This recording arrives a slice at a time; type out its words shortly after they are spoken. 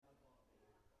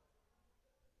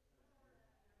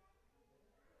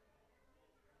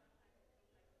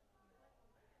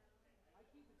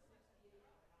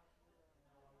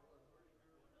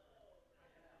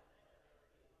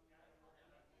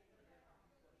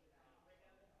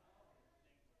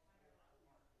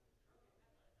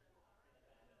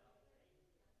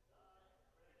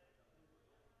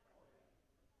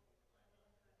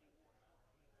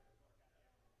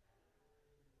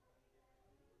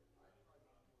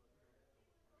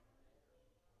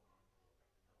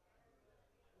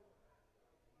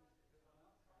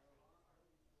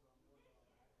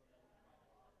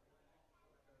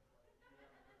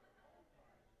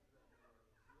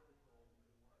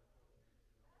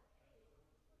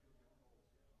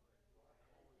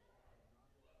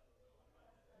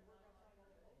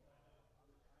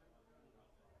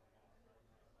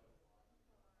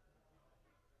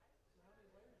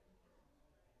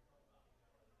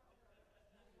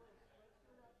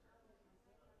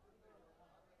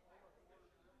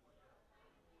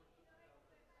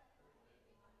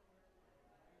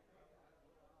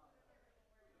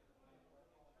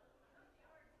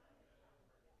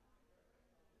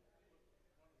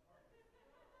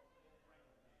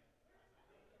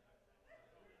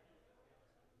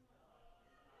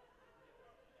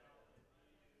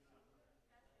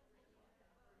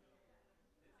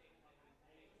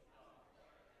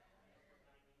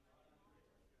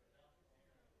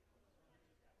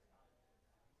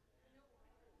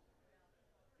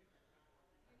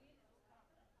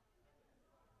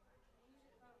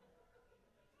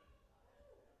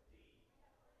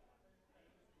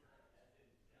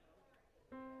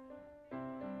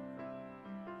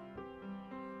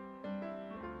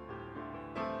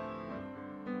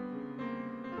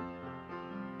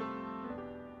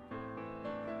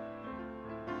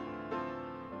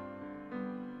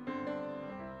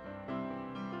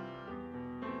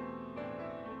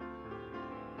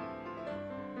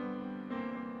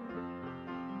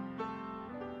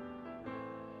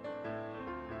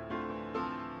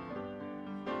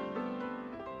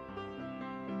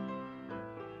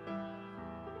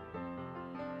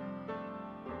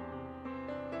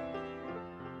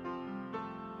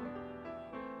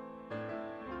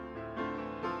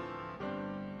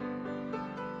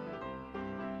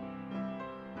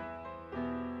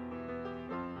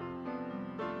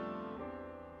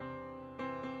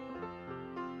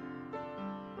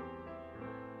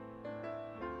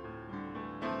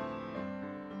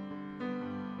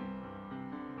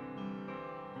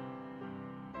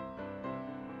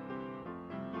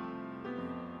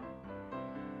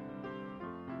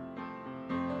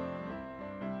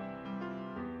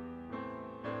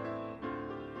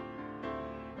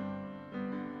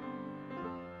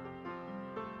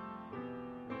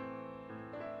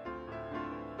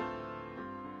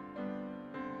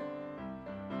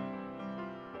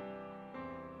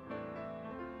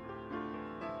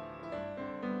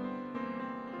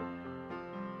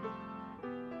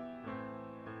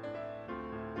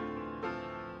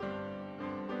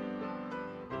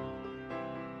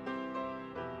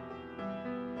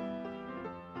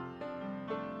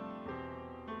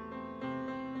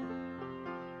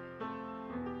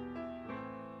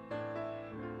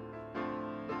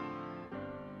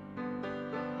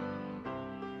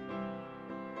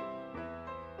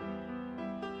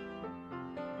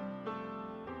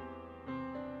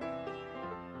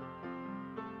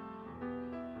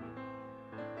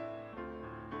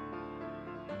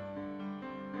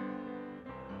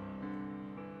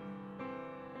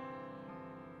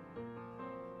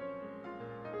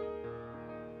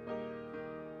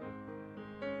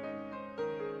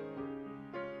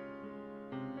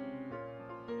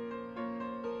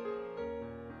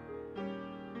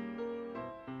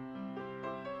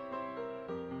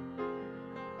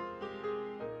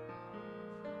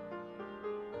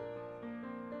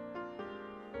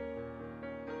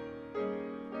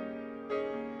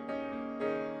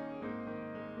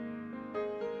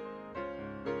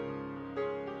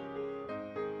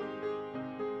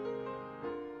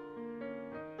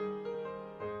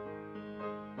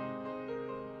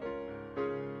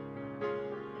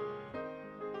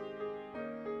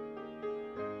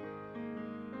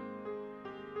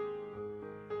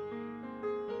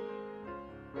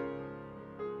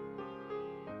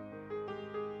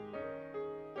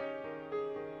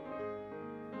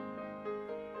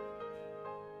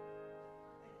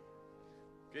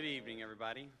evening,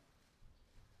 everybody.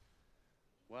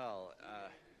 Well,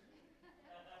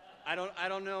 I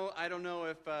don't know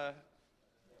if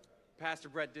Pastor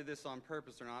Brett did this on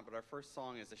purpose or not, but our first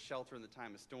song is "A Shelter in the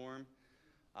Time of Storm."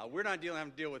 We're not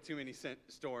having to deal with too many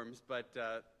storms, but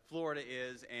Florida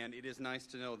is, and it is nice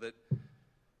to know that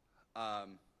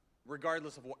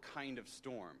regardless of what kind of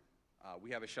storm, we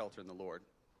have a shelter in the Lord.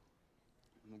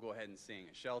 And we'll go ahead and sing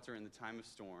 "A Shelter in the Time of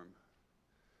Storm."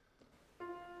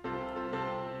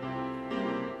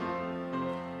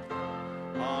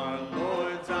 Our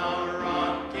Lord's our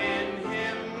rock, in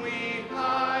Him we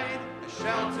hide, a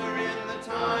shelter in the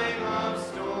time of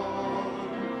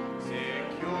storm.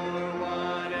 Secure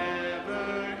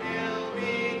whatever ill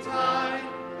betide,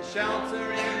 a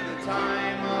shelter in the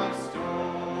time of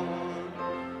storm.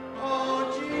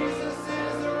 Oh, Jesus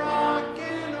is a rock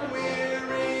in a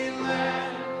weary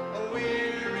land, a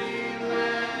weary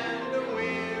land, a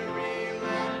weary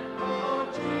land. Oh,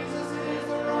 Jesus is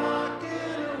a rock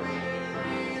in a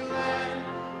weary land,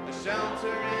 a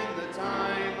shelter in the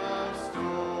time of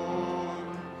storm.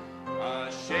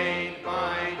 A shade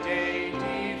by day,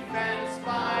 defense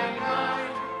by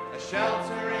night, a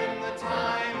shelter in the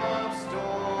time of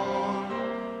storm.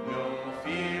 No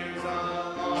fears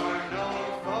alarm, no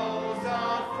foes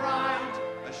affright,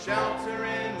 a shelter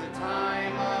in the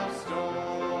time of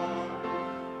storm.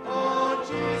 Oh,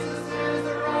 Jesus is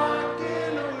a rock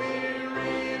in a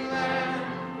weary land,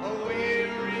 a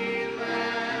weary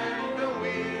land, a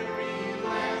weary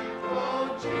land.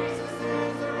 Oh, Jesus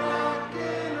is a rock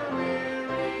in a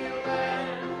weary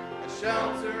land, a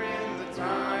shelter in the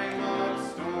time of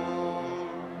storm.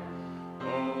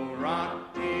 Oh,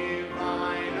 rock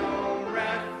divine, oh,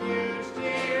 refuge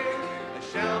dear, a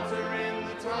shelter in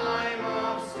the time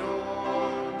of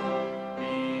storm.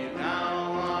 Be thou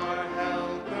our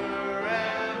helper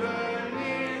ever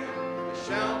near, a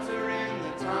shelter in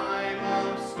the time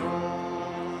of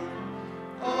storm.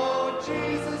 Oh,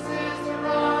 Jesus is a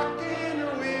rock in a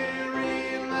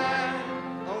weary land,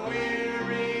 a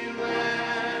weary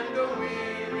land, a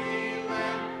weary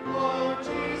land. Oh,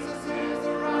 Jesus is a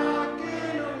rock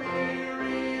in a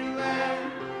weary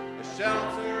land, a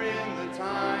shelter in the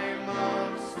time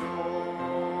of storm.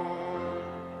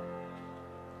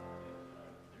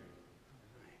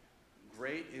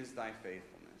 Great is thy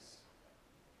faithfulness.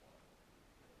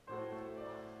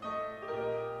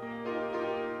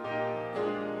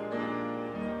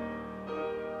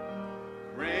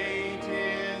 Great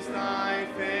is thy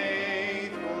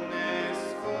faithfulness,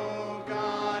 O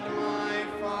God, my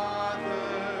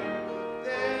Father.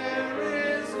 There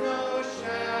is no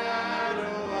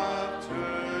shadow of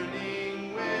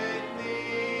turning with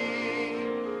thee.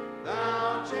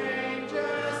 Thou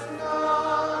changest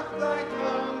not, thy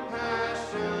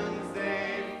compassions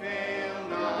they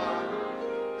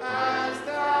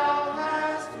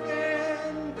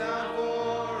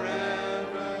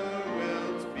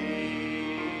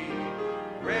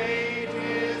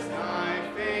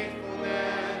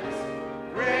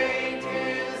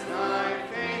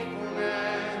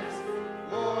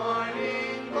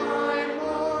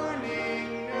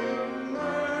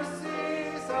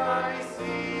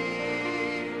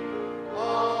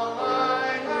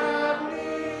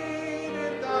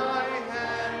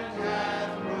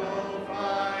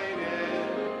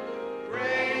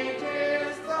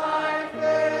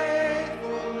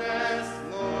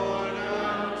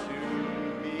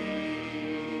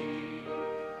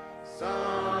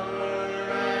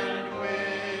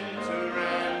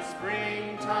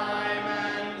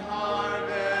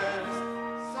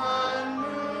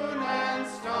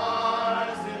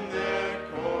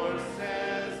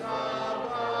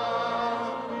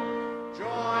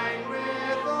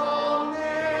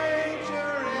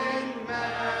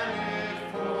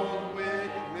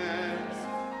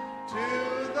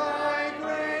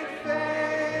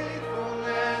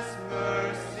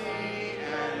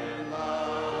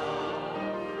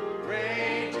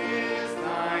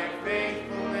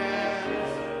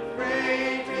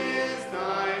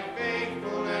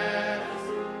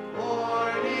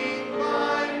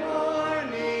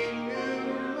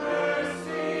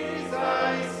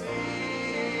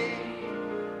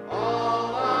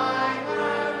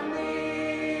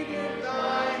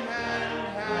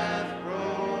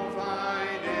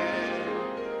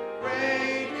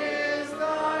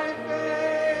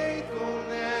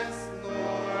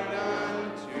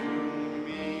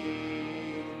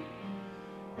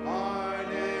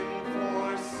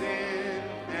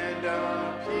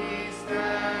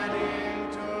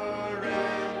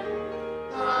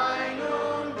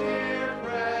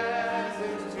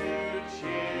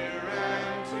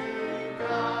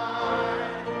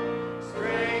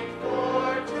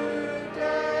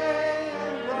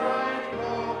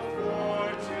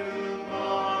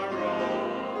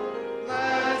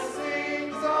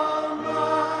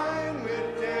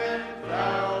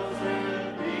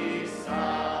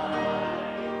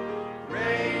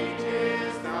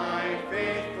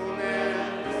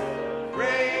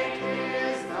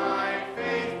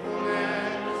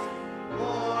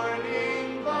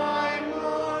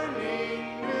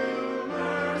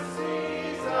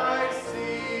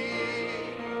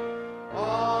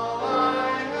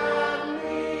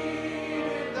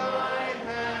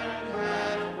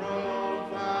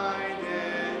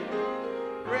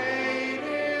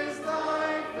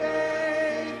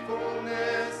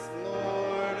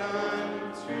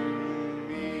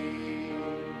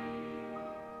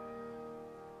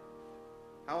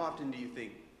often do you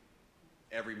think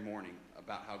every morning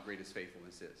about how great his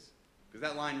faithfulness is? Because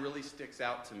that line really sticks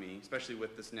out to me, especially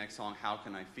with this next song, How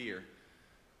Can I Fear?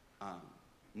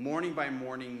 Morning by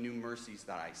morning, new mercies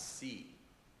that I see.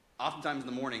 Oftentimes in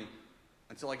the morning,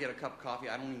 until I get a cup of coffee,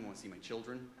 I don't even want to see my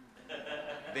children.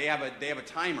 They have a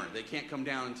timer. They can't come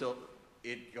down until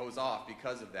it goes off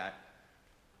because of that.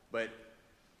 But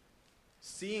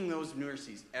seeing those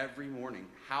mercies every morning,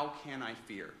 how can I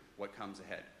fear what comes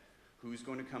ahead? Who's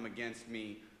going to come against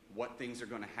me? What things are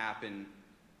going to happen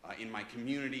in my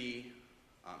community,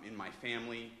 in my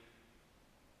family?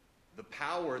 The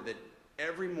power that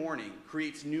every morning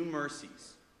creates new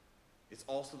mercies is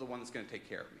also the one that's going to take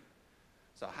care of me.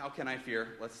 So how can I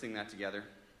fear? Let's sing that together.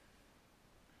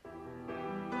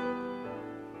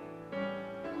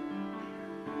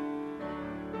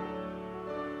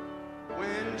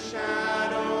 When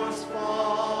shadows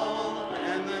fall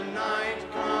and the night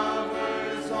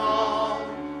covers all,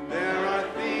 there are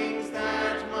things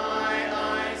that my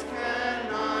eyes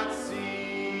cannot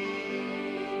see.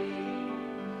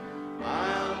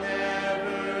 I'll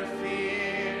never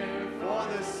fear, for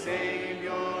the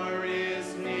Savior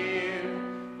is near.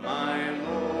 My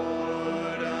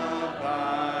Lord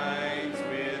abides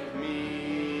with me.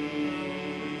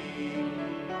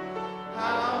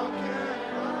 How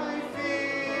can I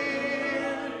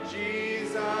fear?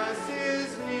 Jesus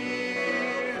is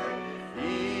near.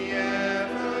 He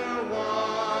ever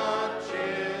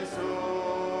watches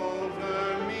over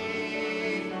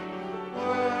me.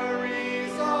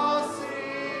 Worries all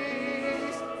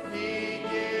cease. He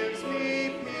gives me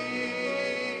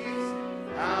peace.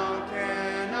 How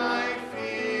can I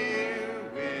fear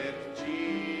with Jesus?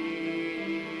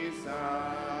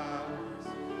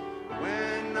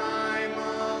 When I'm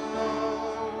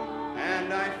alone and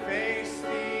I face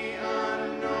the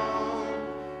unknown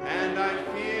and I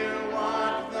fear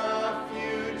what the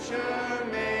future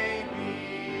may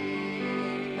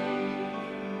be,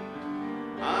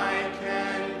 I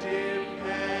can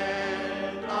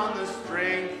depend on the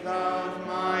strength of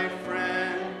my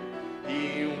friend.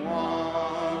 He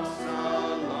walks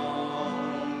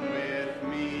along with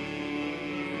me.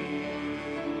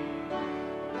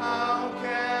 How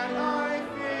can I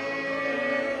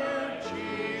fear?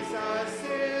 Jesus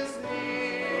is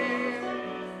near.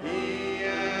 He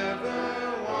ever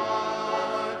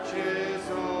watches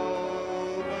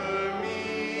over me.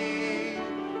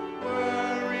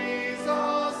 Worries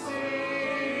all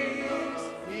cease.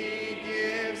 He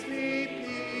gives me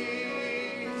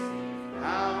peace.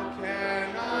 How can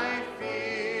I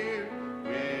fear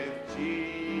with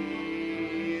Jesus?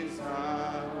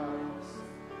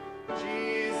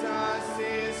 Jesus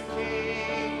is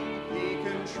King. He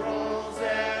controls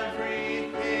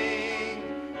everything.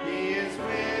 He is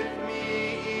with me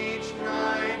each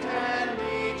night and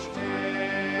each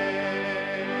day.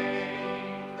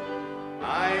 I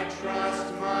trust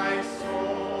my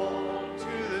soul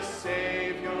to the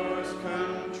Savior's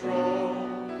control.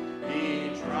 He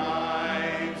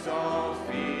drives all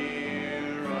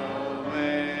fear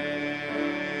away.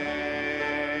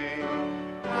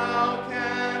 How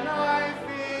can I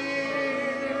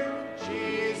fear?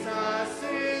 Jesus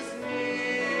is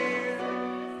near.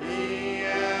 He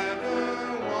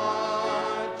ever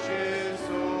watches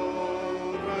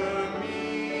over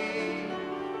me.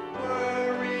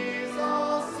 Worries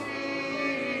all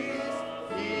cease.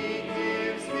 He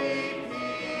gives me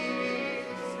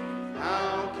peace.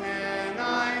 How can I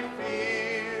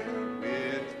fear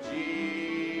with Jesus?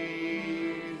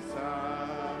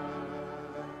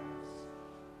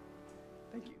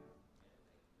 Thank you.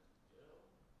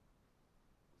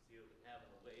 See what we have in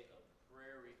the way of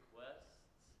prayer requests.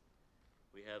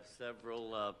 We have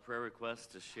several prayer requests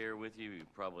to share with you. You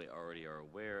probably already are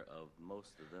aware of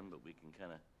most of them, but we can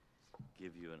kind of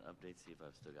give you an update, see if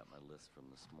I've still got my list from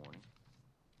this morning.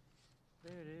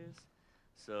 There it is.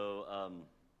 So,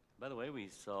 by the way, we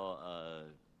saw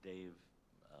Dave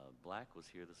Black was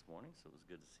here this morning, so it was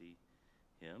good to see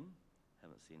him.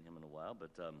 Haven't seen him in a while,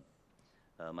 but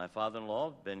my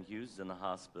father-in-law, Ben Hughes, is in the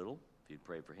hospital. If you'd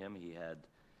pray for him, he had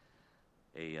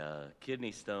a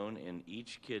kidney stone in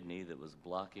each kidney that was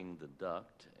blocking the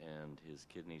duct, and his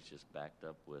kidneys just backed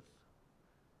up with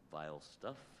vile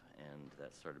stuff, and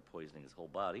that started poisoning his whole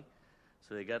body.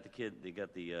 So they got the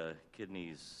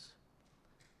kidneys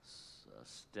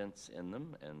stents in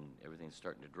them, and everything's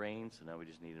starting to drain. So now we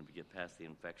just need him to get past the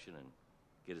infection and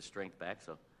get his strength back.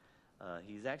 So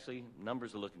he's actually,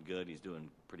 numbers are looking good. He's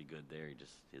doing pretty good there. He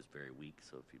just is very weak.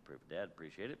 So if you pray for Dad,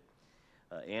 appreciate it.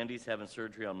 Andy's having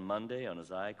surgery on Monday on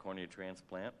his eye, cornea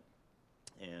transplant.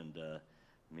 And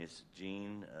Miss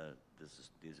Jean,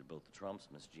 these are both the Trumps.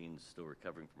 Miss Jean's still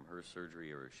recovering from her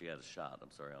surgery, or she had a shot,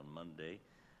 I'm sorry, on Monday.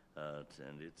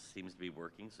 And it seems to be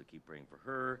working, so keep praying for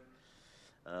her.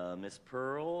 Miss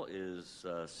Pearl is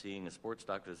seeing a sports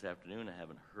doctor this afternoon. I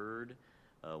haven't heard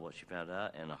what she found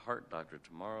out. And a heart doctor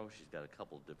tomorrow. She's got a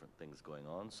couple different things going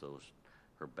on. So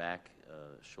her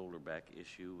shoulder back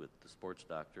issue with the sports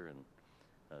doctor, and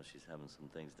she's having some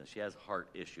things. Now, she has a heart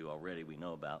issue already we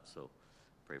know about, so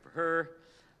pray for her.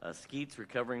 Skeet's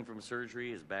recovering from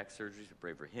surgery, his back surgery, so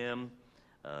pray for him.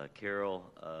 Carol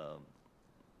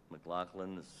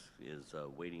McLaughlin is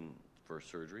waiting for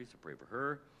surgery, so pray for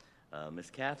her.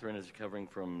 Miss Catherine is recovering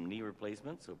from knee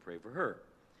replacement, so pray for her.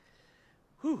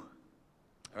 Whew.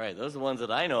 All right, those are the ones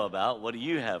that I know about. What do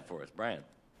you have for us, Brian?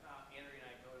 Andrea and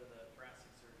I go to the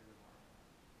thoracic surgery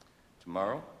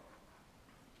Tomorrow?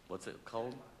 What's it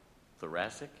called?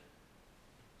 Thoracic?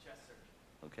 chest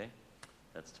surgery. Okay,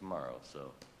 that's tomorrow.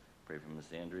 So pray for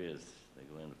Miss Andrea as they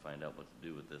go in to find out what to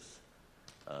do with this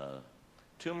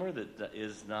tumor that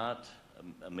is not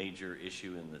a major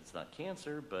issue, and it's not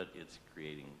cancer, but it's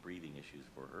creating breathing issues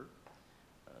for her.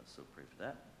 So pray for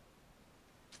that.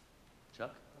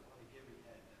 Chuck?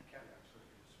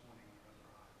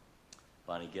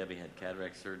 Bonnie Gebby had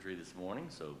cataract surgery this morning,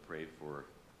 so pray for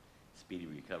speedy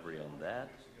recovery on that.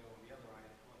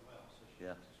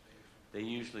 Yeah. They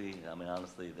usually, I mean,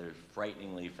 honestly, they're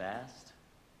frighteningly fast,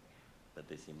 but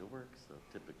they seem to work, so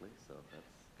typically, so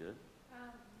that's good. I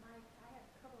have a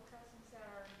couple of cousins that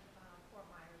are in Fort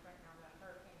Myers right now, that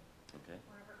hurricane. Okay.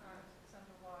 One of her cars is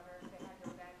underwater, they had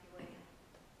to evacuate.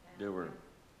 And There were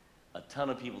a ton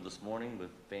of people this morning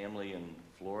with family in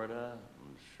Florida.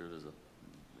 I'm sure there's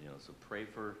so pray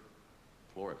for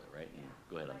Florida, right? Yeah.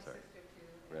 Go ahead, I'm My sorry. sister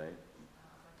too. Right. My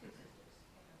two sisters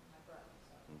and my brother,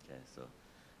 so. Okay, so,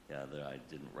 yeah, I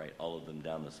didn't write all of them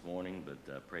down this morning,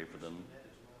 but pray for them.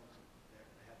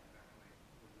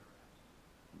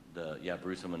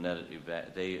 Bruce and Manette,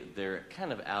 they're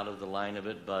kind of out of the line of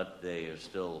it, but they are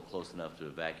still close enough to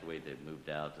evacuate. They've moved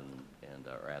out and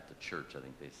are at the church, I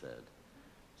think they said.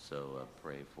 So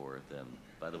pray for them.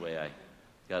 By the way, I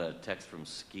got a text from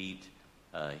Skeet.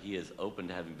 He is open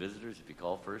to having visitors. If you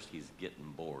call first, he's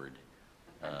getting bored.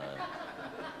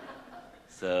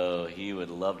 So he would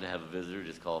love to have a visitor.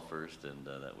 Just call first, and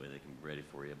that way they can be ready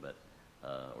for you. But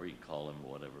or you can call him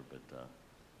or whatever. But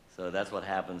so that's what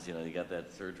happens. You got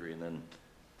that surgery, and then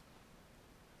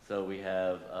so we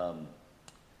have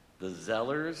the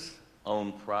Zellers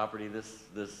own property. This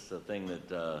thing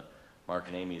that Mark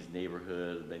and Amy's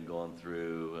neighborhood have been going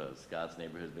through. Scott's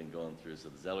neighborhood has been going through. So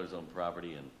the Zellers own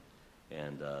property,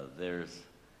 and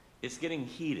it's getting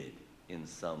heated in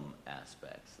some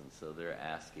aspects, and so they're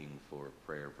asking for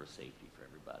prayer for safety for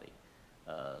everybody.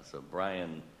 So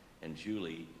Brian and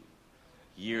Julie,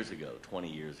 years ago, 20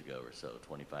 years ago or so,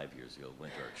 25 years ago,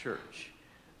 went to our church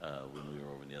when we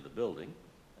were over in the other building.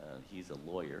 He's a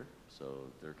lawyer, so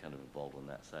they're kind of involved on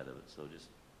that side of it. So just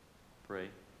pray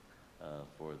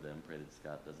for them. Pray that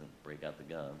Scott doesn't break out the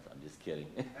guns. I'm just kidding.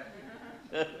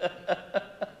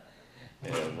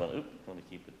 And want to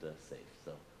keep it safe.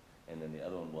 So, and then the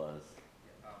other one was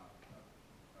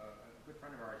a good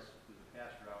friend of ours who's a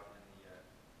pastor out in the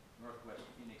northwest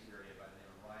Phoenix area by the name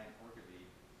of Ryan Horkaby.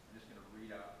 I'm just going to read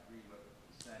what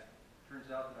he sent. Turns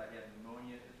out that I had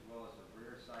pneumonia as well as a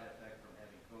rare side effect from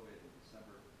having COVID in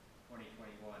December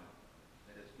 2021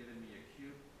 that has given me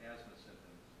acute asthma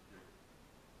symptoms.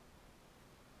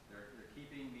 They're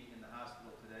keeping me in the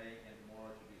hospital today, and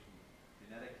tomorrow should be some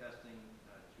genetic testing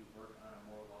to work on a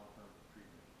more long-term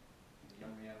treatment. A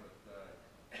young man with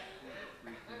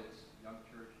 3 kids, young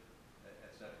church,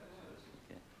 etc. So this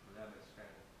is, for them, it's kind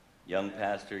of young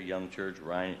pastor, young church,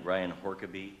 Ryan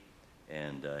Horkaby,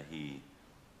 and he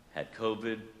had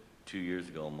COVID 2 years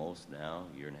ago almost now,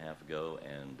 a year and a half ago,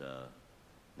 and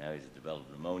now he's developed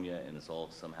pneumonia, and it's all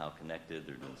somehow connected.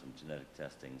 They're doing some genetic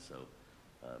testing, so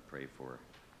pray for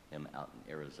him out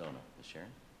in Arizona. Ms.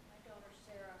 Sharon? My daughter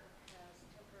Sarah has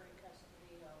temporary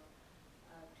custody of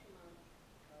a 2-month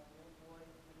little boy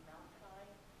in Malachi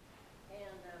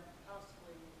and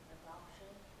possibly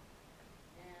adoption.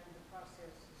 And the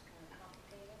process is kind of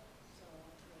complicated, so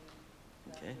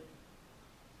Okay.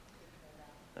 figure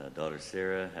that out. Daughter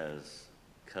Sarah has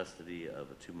custody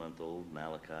of a 2-month-old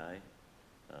Malachi,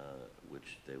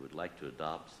 which they would like to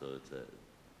adopt. So it's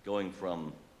going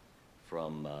from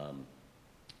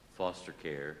foster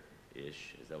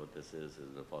care-ish. Is that what this is?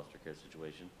 Is it a foster care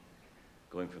situation?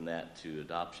 Going from that to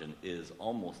adoption is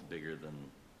almost bigger than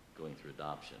going through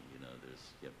adoption. You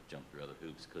have to jump through other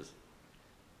hoops because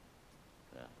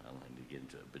I don't need to get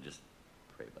into it, but just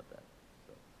pray about that.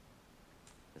 So,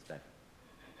 Ms. Becker.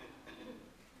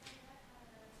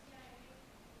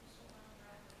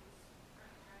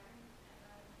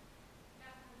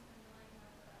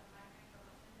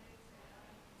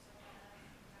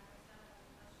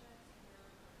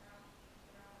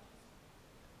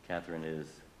 Catherine is,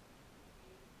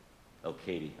 oh,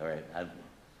 Katie. All right. I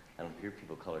don't hear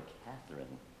people call her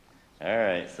Catherine. All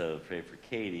right, so pray for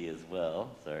Katie as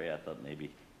well. Sorry, I thought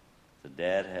maybe. So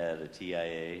Dad had a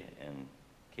TIA, and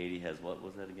Katie has what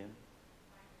was that again?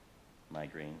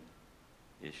 Migraine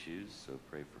issues, so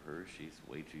pray for her. She's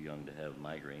way too young to have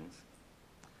migraines.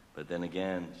 But then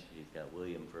again, she's got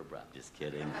William for a bride. Just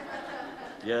kidding.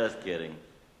 Just kidding.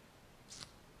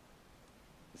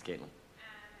 Miss Caitlin.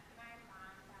 My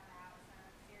mom found out some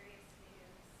serious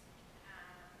news.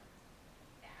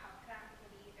 The outcome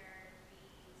could either be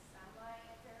somewhat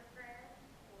answer prayer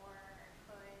or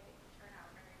could turn out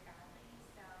very badly.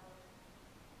 So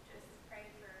just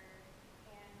pray for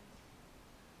him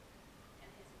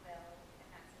and his will in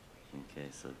that situation. Okay,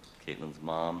 so Caitlin's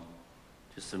mom.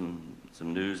 Just some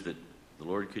news that the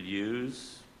Lord could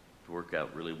use to work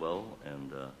out really well,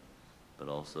 and but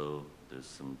also there's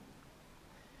some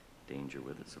danger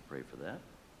with it, so pray for that.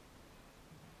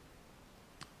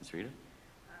 Ms. Rita?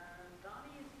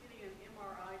 Donnie is getting an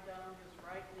MRI done on his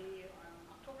right knee on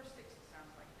October 6th, it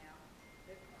sounds like now.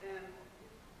 And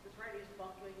his right knee is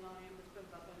buckling on him. It's been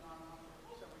buckling on him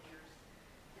for several years.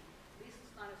 And at least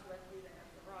it's not as likely to have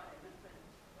the right.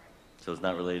 So it's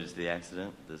not related to the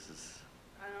accident? This is...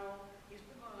 I know. He's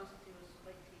been going on since he was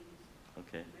late teens.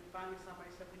 Okay. And then finally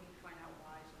somebody said we need to find out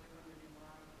why, so they're going to do an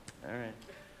MRI. All right.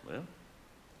 Well,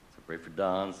 so pray for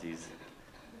Don. He's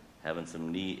having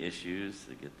some knee issues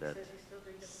to get that He says he's still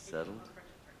doing settled. on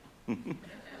crutches right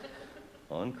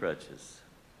now. On crutches.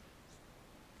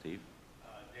 Steve?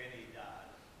 Danny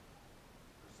Dodd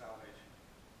for salvation.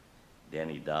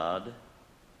 Danny Dodd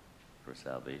for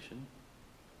salvation.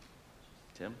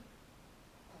 Tim?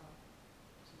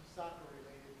 Some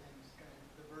soccer-related things, kind of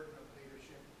the burden of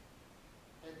leadership.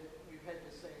 And we've had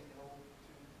to say no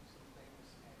to some things,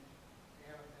 and we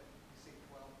haven't received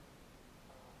well.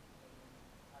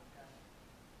 I've got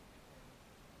some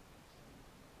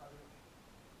other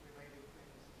related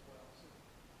things as well. So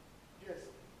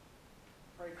just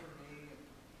pray for me and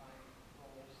my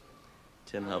roles.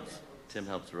 Tim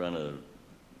helps run a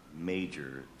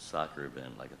major soccer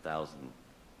event, like 1,000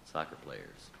 soccer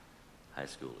players, high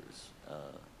schoolers,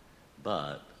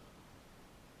 but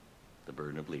the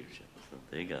burden of leadership. So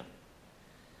there you go.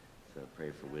 So pray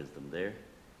for wisdom there.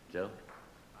 Joe?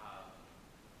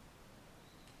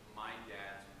 My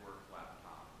dad's work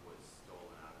laptop was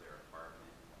stolen out of their apartment.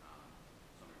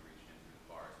 Somebody reached in through the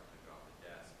bars and took it off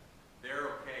the desk. They're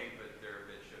okay, but they're a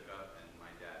bit shook up, and my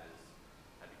dad has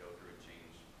had to go through and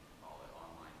change all the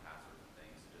online passwords and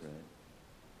things. Just Right.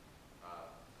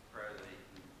 prayer that he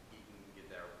can get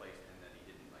that replaced, and that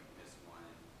he didn't miss one,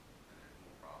 and there's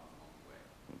more problems along the way.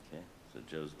 Okay. So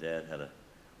Joe's dad had a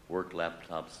work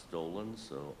laptop stolen,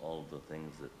 so all of the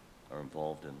things that are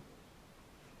involved in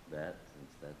that,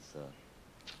 since that's a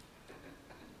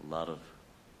lot of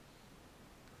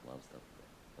stuff.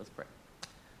 Let's pray.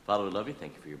 Father, we love you.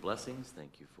 Thank you for your blessings.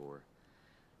 Thank you for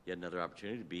yet another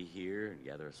opportunity to be here and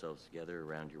gather ourselves together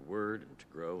around your word and to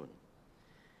grow. And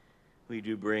we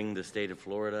do bring the state of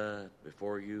Florida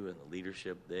before you and the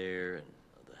leadership there and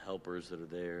the helpers that are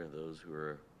there, those who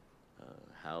are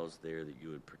housed there, that you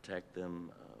would protect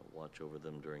them, watch over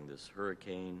them during this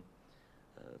hurricane.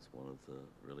 It's one of the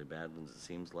really bad ones, it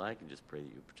seems like, and just pray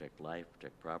that you protect life,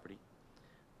 protect property.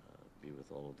 Be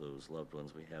with all of those loved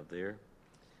ones we have there.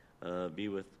 Be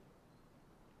with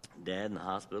Dad in the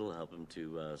hospital, help him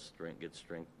to get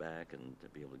strength back and to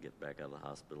be able to get back out of the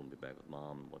hospital and be back with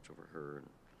Mom and watch over her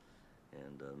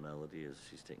and Melody as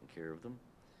she's taking care of them.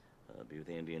 Be with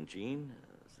Andy and Jean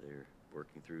as they're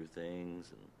working through things,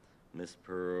 and Miss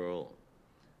Pearl,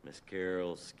 Miss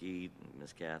Carol, Skeet, and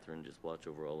Miss Catherine. Just watch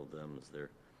over all of them as they're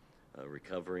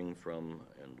recovering from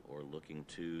or looking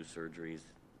to surgeries.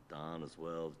 Don as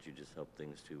well, that you just help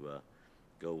things to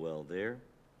go well there.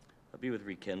 Be with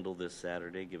Rekindle this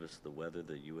Saturday. Give us the weather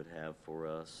that you would have for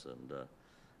us, and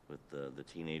with the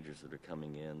teenagers that are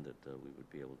coming in, that we would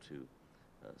be able to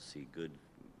see good,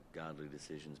 godly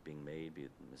decisions being made. Be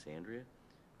it Miss Andrea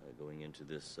going into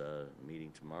this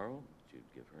meeting tomorrow, that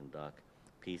you'd give her and Doc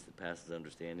peace that passes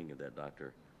understanding, give that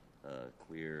doctor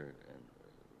clear and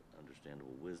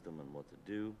understandable wisdom on what to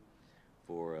do.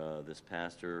 For this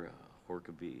pastor,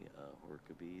 Horkaby,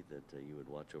 that you would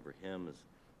watch over him, as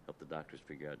help the doctors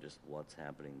figure out just what's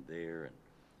happening there and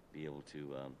be able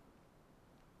to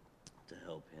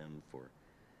help him. For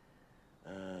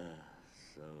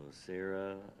so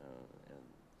Sarah,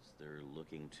 as they're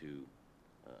looking to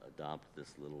adopt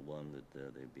this little one,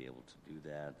 that they'd be able to do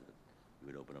that you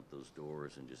would open up those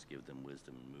doors and just give them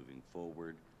wisdom in moving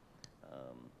forward.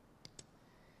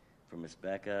 for Miss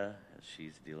Becca, as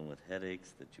she's dealing with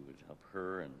headaches, that you would help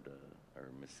her and or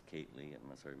Miss Katie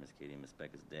and Miss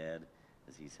Becca's dad,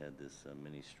 as he's had this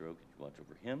mini stroke. You watch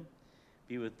over him.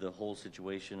 Be with the whole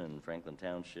situation in Franklin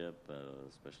Township,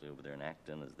 especially over there in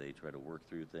Acton, as they try to work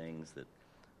through things, that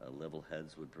level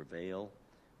heads would prevail,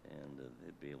 and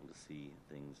they'd be able to see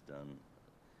things done,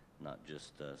 not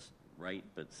just right,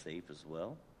 but safe as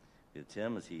well.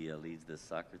 Tim, as he leads this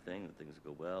soccer thing, that things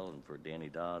go well, and for Danny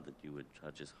Dodd, that you would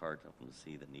touch his heart, help him to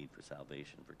see the need for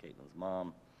salvation for Caitlin's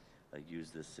mom.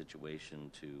 Use this situation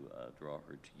to draw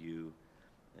her to you,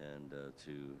 and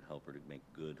to help her to make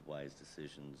good, wise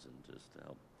decisions, and just to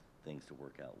help things to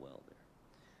work out well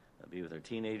there. Be with our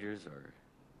teenagers, our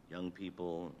young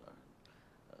people,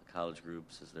 our college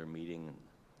groups as they're meeting in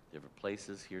different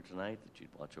places here tonight, that you'd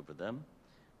watch over them.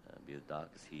 Be with Doc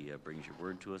as he brings your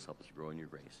word to us. Help us grow in your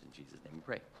grace. In Jesus' name we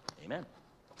pray. Amen.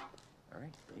 All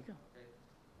right, there you go.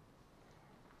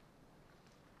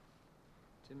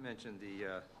 Tim mentioned the,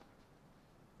 am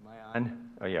I on?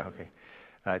 Oh, yeah, okay.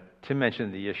 Tim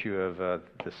mentioned the issue of the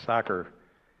soccer,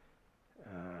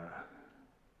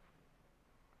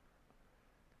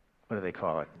 what do they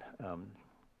call it?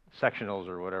 Sectionals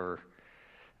or whatever,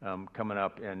 coming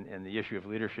up, and the issue of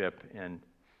leadership. And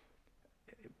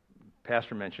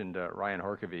Pastor mentioned Ryan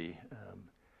Horkavy.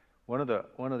 One of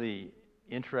the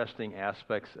interesting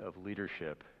aspects of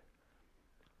leadership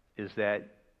is that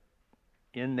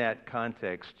in that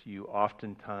context, you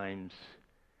oftentimes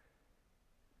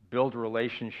build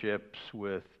relationships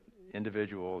with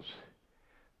individuals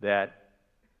that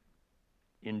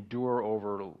endure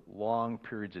over long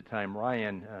periods of time.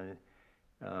 Ryan,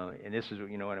 and this is,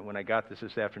 when I got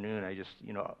this afternoon, I just,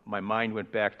 my mind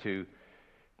went back to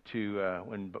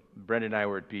when Brenda and I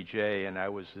were at BJ, and I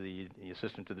was the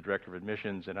assistant to the director of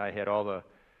admissions, and I had all the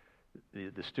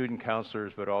student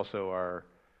counselors, but also our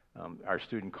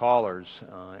student callers,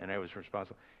 and I was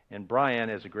responsible. And Brian,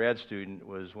 as a grad student,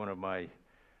 was one of my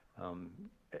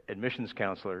admissions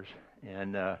counselors,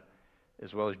 and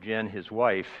as well as Jen, his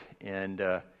wife. And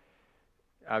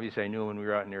obviously I knew when we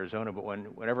were out in Arizona, but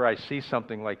whenever I see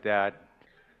something like that,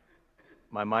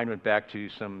 my mind went back to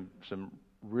some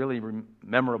really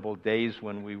memorable days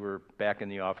when we were back in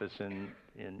the office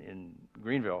in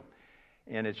Greenville.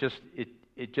 And it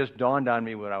just dawned on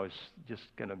me when I was just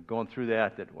kind of going through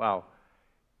that wow,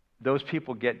 those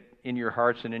people get in your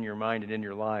hearts and in your mind and in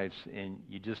your lives, and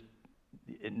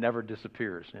it never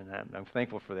disappears. And I'm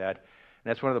thankful for that. And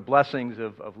that's one of the blessings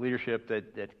of leadership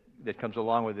that comes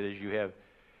along with it, is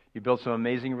you build some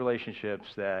amazing relationships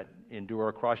that endure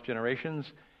across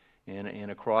generations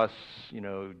and across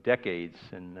decades.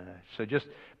 And so just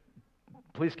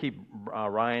please keep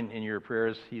Ryan in your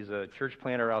prayers. He's a church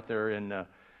planter out there in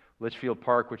Litchfield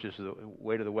Park, which is the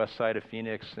way to the west side of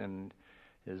Phoenix, and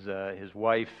his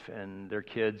wife and their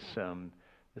kids. I'm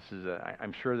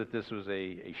sure that this was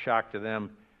a shock to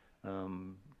them,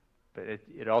 but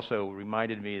it also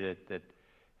reminded me that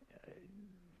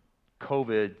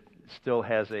COVID still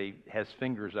has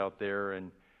fingers out there,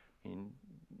 and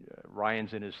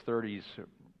Ryan's in his 30s.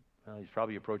 He's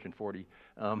probably approaching 40,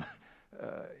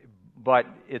 but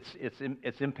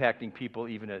it's impacting people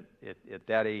even at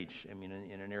that age. I mean,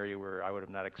 in an area where I would have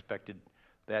not expected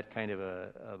that kind of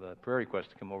a prayer request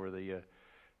to come over the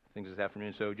things this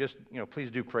afternoon. So just please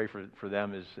do pray for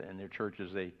them and their church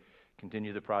as they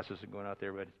continue the process of going out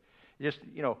there. But just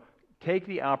take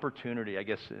the opportunity. I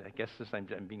guess this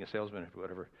I'm being a salesman or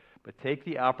whatever. But take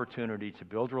the opportunity to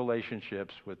build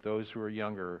relationships with those who are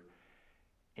younger,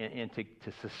 and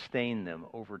to sustain them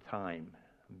over time,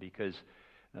 because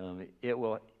it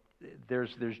will.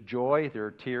 There's joy, there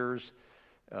are tears,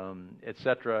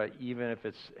 etc. Even if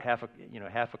it's half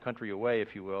a country away,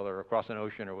 if you will, or across an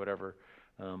ocean or whatever,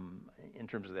 in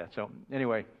terms of that. So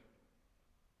anyway,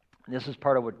 this is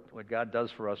part of what God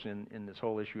does for us in this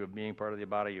whole issue of being part of the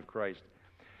body of Christ.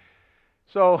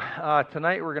 So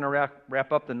tonight we're going to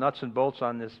wrap up the nuts and bolts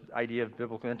on this idea of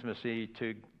biblical intimacy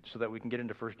so that we can get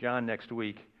into 1 John next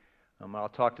week. I'll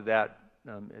talk to that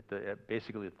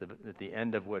at the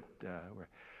end of what.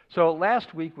 So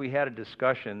last week we had a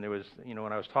discussion. There was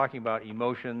when I was talking about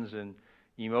emotions and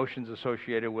emotions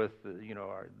associated with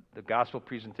the gospel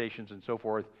presentations and so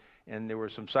forth, and there were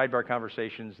some sidebar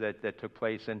conversations that took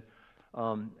place, and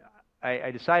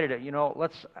I decided that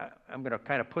I'm going to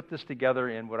kind of put this together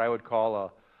in what I would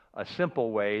call a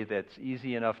simple way that's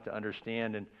easy enough to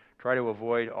understand, and try to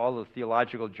avoid all the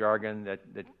theological jargon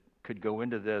that could go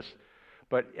into this.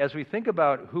 But as we think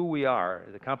about who we are,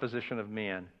 the composition of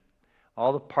man,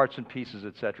 all the parts and pieces,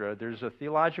 etc., there's a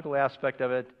theological aspect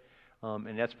of it,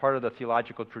 and that's part of the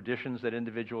theological traditions that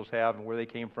individuals have and where they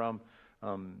came from.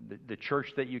 the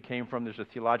church that you came from. There's a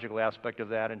theological aspect of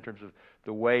that in terms of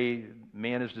the way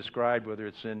man is described, whether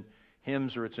it's in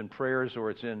hymns or it's in prayers or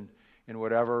it's in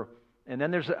whatever. And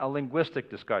then there's a linguistic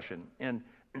discussion. And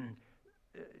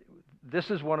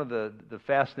this is one of the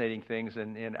fascinating things,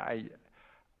 and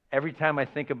every time I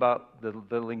think about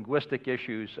the linguistic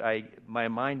issues, my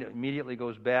mind immediately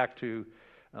goes back to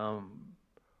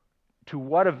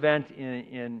what event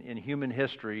in human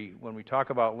history, when we talk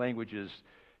about languages,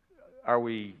 are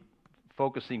we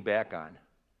focusing back on?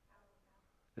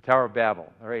 The Tower of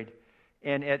Babel, all right?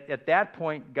 And at that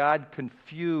point, God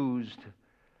confused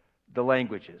the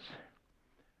languages.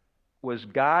 Was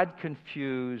God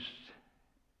confused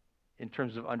in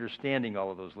terms of understanding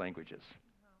all of those languages?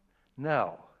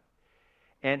 No.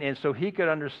 And so he could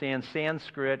understand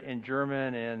Sanskrit and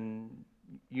German and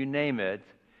you name it.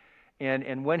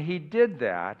 And when he did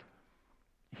that,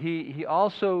 he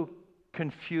also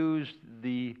confused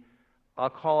I'll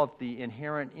call it the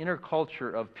inherent inner culture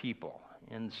of people.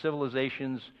 And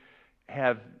civilizations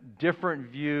have different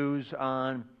views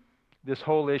on this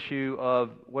whole issue of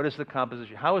what is the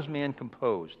composition, how is man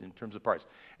composed in terms of parts.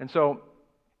 And so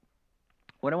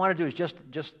what I want to do is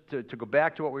just to go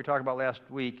back to what we were talking about last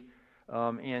week,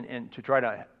 and to try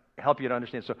to help you to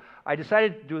understand. So I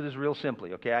decided to do this real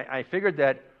simply, okay? I figured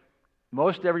that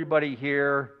most everybody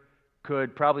here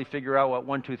could probably figure out what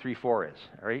 1, 2, 3, 4 is,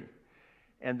 all right?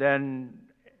 And then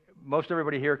most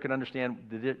everybody here can understand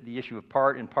the issue of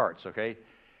part and parts, okay?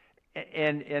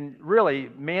 And really,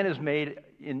 man is made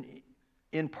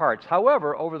in parts.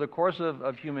 However, over the course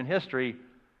of human history,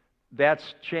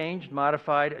 that's changed,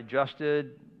 modified,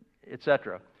 adjusted,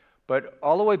 etc. But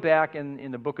all the way back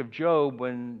in the book of Job,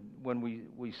 when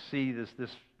we see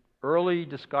this early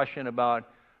discussion about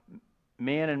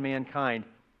man and mankind,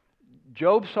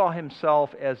 Job saw himself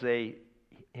as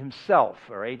himself,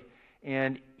 all right?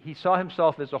 And he saw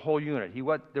himself as a whole unit.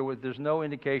 There's no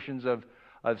indications of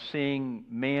seeing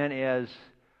man as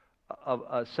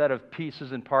a set of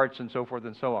pieces and parts and so forth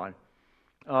and so on.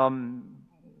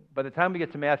 By the time we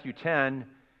get to Matthew 10,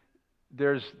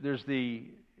 there's this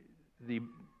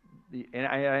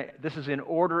is in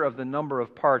order of the number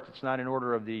of parts. It's not in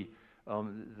order of the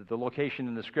location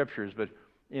in the scriptures. But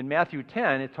in Matthew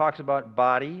 10, it talks about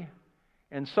body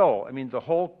and soul. I mean, the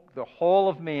whole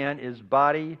of man is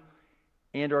body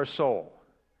and our soul.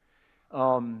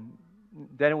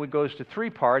 Then it goes to 3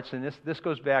 parts, and this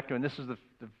goes back to, and this is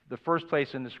the first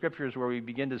place in the scriptures where we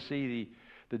begin to see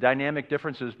the dynamic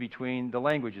differences between the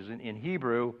languages. In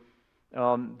Hebrew,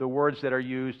 the words that are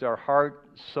used are heart,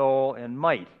 soul, and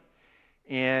might.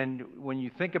 And when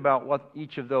you think about what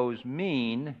each of those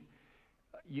mean,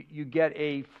 you get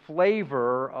a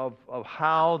flavor of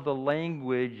how the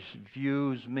language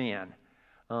views man,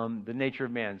 the nature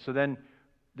of man. So then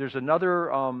there's another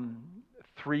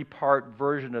 3-part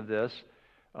version of this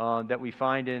that we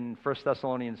find in 1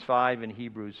 Thessalonians 5 and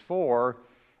Hebrews 4.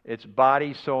 It's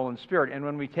body, soul, and spirit. And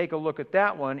when we take a look at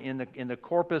that one in the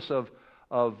corpus of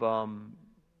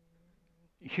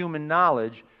human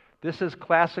knowledge, this is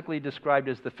classically described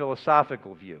as the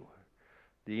philosophical view.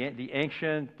 The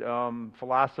ancient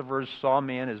philosophers saw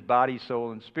man as body,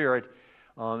 soul, and spirit,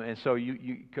 and so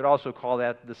you could also call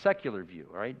that the secular view,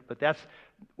 right? But that's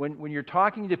when you're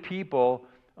talking to people,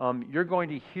 you're going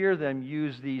to hear them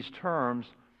use these terms,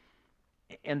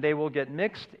 and they will get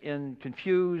mixed and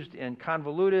confused and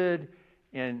convoluted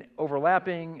and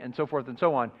overlapping and so forth and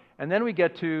so on. And then we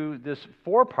get to this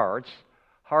 4 parts: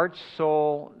 heart,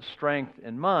 soul, strength,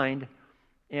 and mind.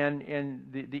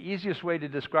 And the easiest way to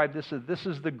describe this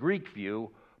is the Greek view,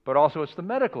 but also it's the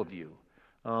medical view.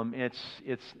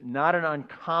 It's not an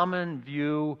uncommon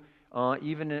view,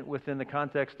 even within the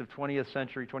context of 20th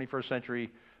century, 21st century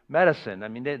medicine. I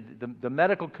mean, the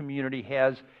medical community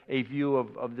has a view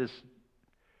of this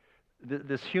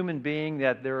human being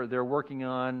that they're working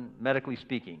on, medically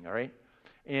speaking. All right,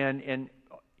 and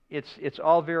it's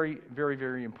all very, very,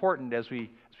 very important as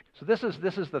we. So this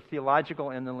is the theological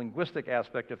and the linguistic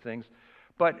aspect of things,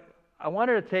 but I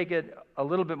wanted to take it a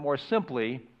little bit more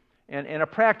simply and a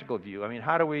practical view. I mean,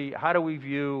 how do we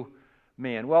view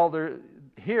man? Well,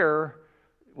 here,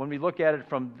 when we look at it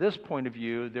from this point of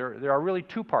view, there are really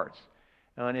 2 parts,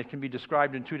 and it can be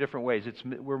described in 2 different ways.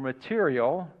 We're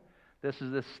material. This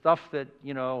is this stuff that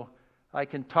I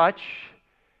can touch.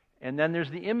 And then there's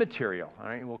the immaterial. All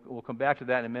right, we'll come back to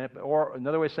that in a minute. Or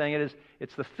another way of saying it is,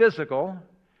 it's the physical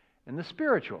and the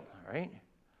spiritual. Right?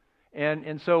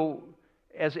 And so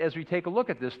as we take a look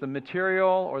at this, the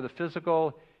material or the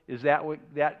physical is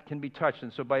that can be touched.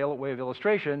 And so by way of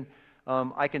illustration,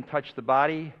 I can touch the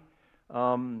body,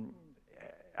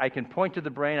 I can point to the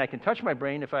brain. I can touch my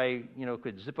brain if I,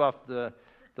 could zip off the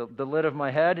lid of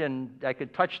my head, and I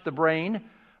could touch the brain.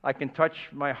 I can touch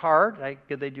my heart.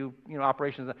 They do,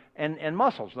 operations and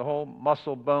muscles, the whole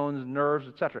muscle, bones, nerves,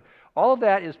 etc. All of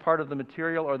that is part of the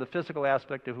material or the physical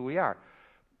aspect of who we are.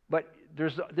 But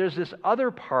there's this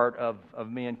other part of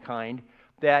mankind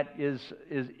that is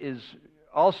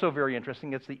also very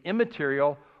interesting. It's the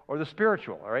immaterial or the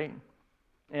spiritual. All right.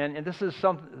 And this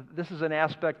is an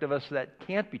aspect of us that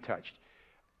can't be touched.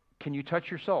 Can you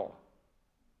touch your soul?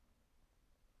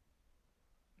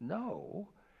 No.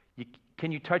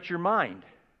 Can you touch your mind?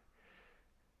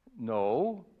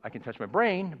 No. I can touch my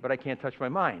brain, but I can't touch my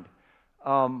mind.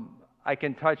 I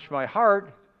can touch my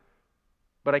heart,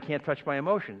 but I can't touch my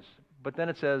emotions. But then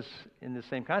it says, in the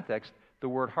same context, the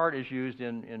word heart is used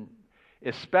in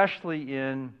especially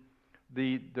in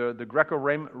the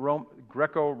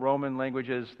Greco-Roman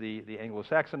languages, the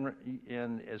Anglo-Saxon,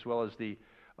 as well as the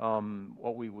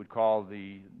what we would call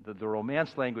the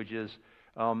Romance languages.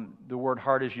 The word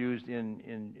heart is used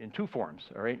in two forms.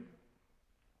 All right,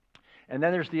 and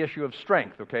then there's the issue of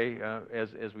strength. Okay,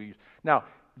 as we now,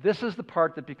 this is the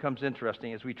part that becomes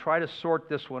interesting as we try to sort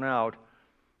this one out,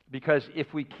 because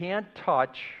if we can't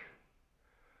touch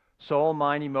soul,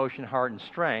 mind, emotion, heart, and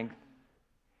strength.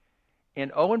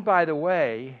 And and by the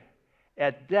way,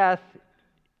 at death,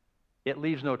 it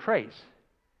leaves no trace.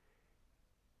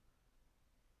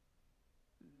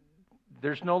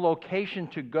 There's no location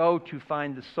to go to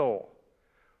find the soul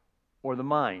or the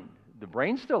mind. The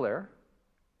brain's still there.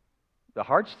 The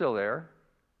heart's still there.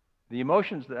 The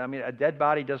emotions, a dead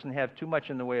body doesn't have too much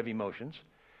in the way of emotions,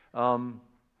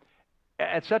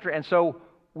 etc. And so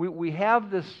we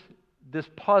have this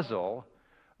puzzle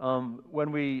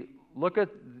when we look at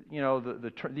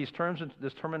these terms and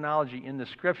this terminology in the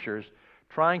Scriptures,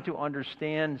 trying to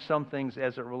understand some things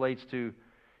as it relates to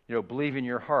believe in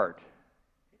your heart,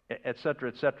 etc.,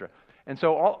 etc. And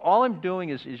so all I'm doing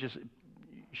is just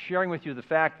sharing with you the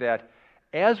fact that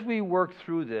as we work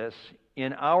through this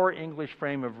in our English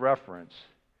frame of reference,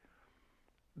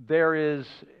 there is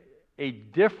a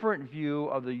different view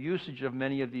of the usage of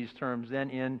many of these terms than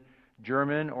in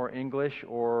German or English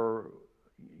or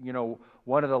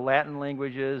one of the Latin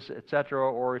languages, etc.,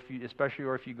 or if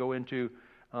you go into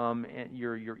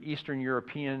your Eastern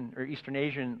European or Eastern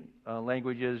Asian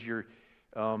languages, your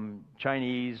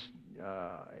Chinese,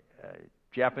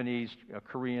 Japanese,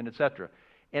 Korean, etc.,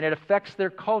 and it affects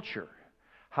their culture,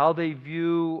 how they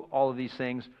view all of these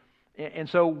things. And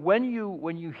so when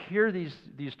you hear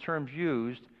these terms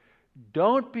used,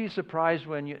 don't be surprised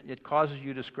when it causes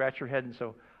you to scratch your head and say,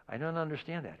 I don't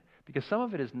understand that. Because some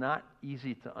of it is not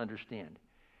easy to understand.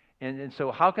 And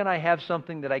so how can I have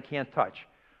something that I can't touch?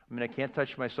 I can't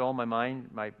touch my soul, my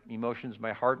mind, my emotions,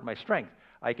 my heart, my strength.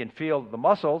 I can feel the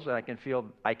muscles, and I can feel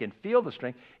the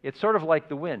strength. It's sort of like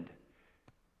the wind.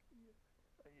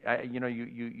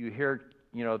 You hear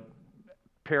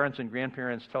parents and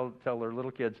grandparents tell their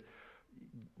little kids,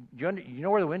 you know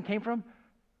where the wind came from?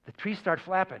 The trees start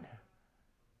flapping.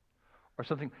 Or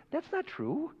something. That's not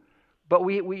true. But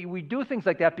we do things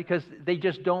like that because they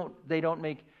don't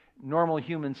make normal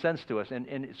human sense to us.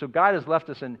 And so God has left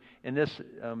us in this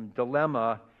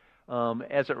dilemma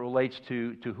as it relates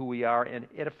to who we are. And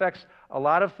it affects a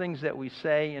lot of things that we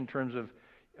say in terms of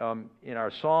in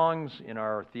our songs, in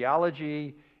our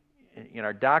theology, in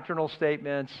our doctrinal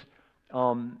statements.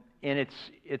 And it's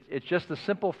just the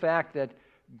simple fact that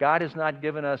God has not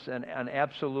given us an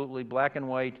absolutely black and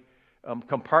white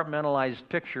compartmentalized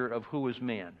picture of who is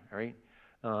man, right?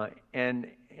 One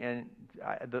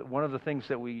of the things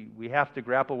that we have to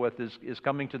grapple with is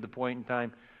coming to the point in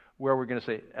time where we're going to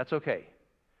say, that's okay.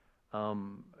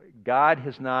 God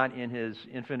has not, in His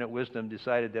infinite wisdom,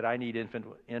 decided that I need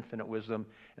infinite wisdom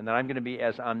and that I'm going to be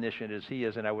as omniscient as He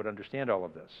is and I would understand all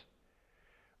of this.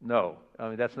 No,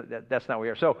 that's not where we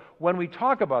are. So when we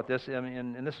talk about this,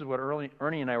 and this is what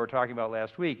Ernie and I were talking about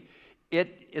last week,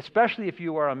 especially if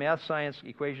you are a math, science,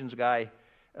 equations guy,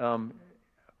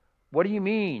 what do you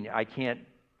mean I can't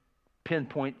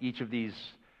pinpoint each of these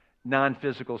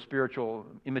non-physical, spiritual,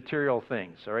 immaterial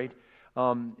things, all right?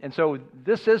 And so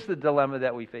this is the dilemma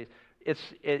that we face. It's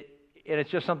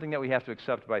just something that we have to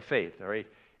accept by faith, all right?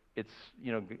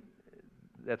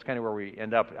 That's kind of where we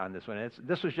end up on this one.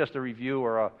 This was just a review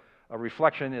or a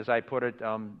reflection, as I put it,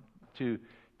 to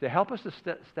help us to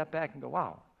step back and go,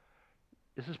 wow,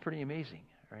 this is pretty amazing,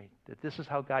 right? That this is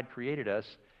how God created us,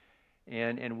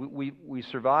 and we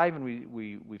survive and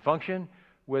we function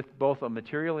with both a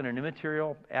material and an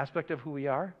immaterial aspect of who we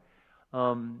are.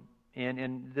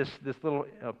 And this little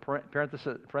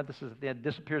parenthesis at the end,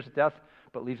 disappears at death,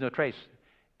 but leaves no trace.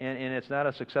 and it's not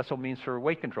a successful means for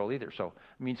weight control either. So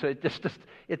I mean, so it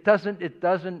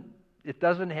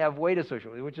doesn't have weight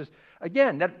associated with it, which is,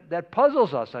 again, that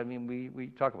puzzles us. I mean, we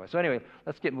talk about it. So anyway,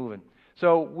 let's get moving.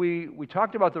 So we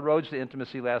talked about the roads to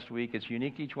intimacy last week. It's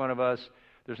unique to each one of us.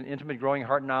 There's an intimate growing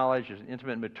heart knowledge. There's an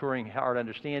intimate maturing heart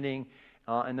understanding.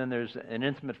 And then there's an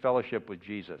intimate fellowship with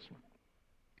Jesus.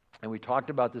 And we talked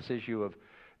about this issue of,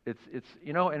 it's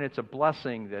and it's a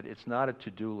blessing that it's not a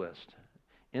to-do list.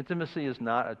 Intimacy is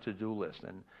not a to-do list.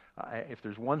 And if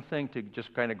there's one thing to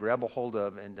just kind of grab a hold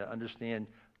of and to understand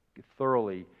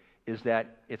thoroughly, is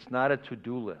that it's not a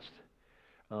to-do list.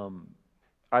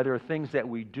 Are there things that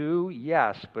we do?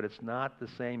 Yes, but it's not the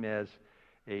same as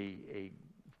a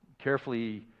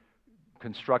carefully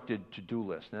constructed to-do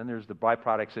list. And then there's the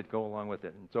byproducts that go along with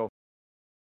it. And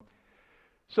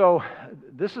so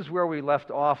this is where we left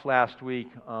off last week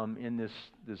in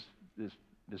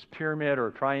this pyramid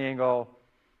or triangle,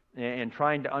 and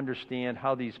trying to understand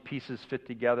how these pieces fit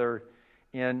together.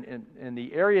 And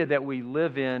the area that we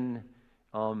live in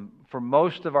for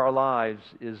most of our lives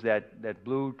is that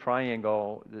blue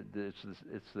triangle.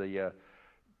 It's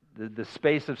the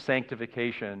space of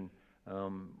sanctification,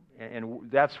 and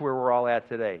that's where we're all at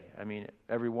today. I mean,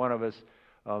 every one of us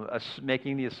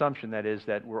making the assumption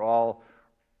that we're all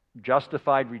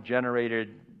justified,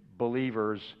 regenerated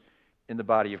believers in the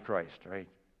body of Christ, right?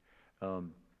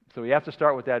 So we have to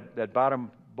start with that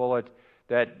bottom bullet,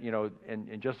 that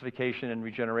and justification and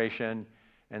regeneration,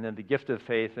 and then the gift of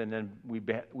faith, and then we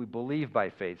believe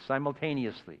by faith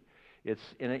simultaneously.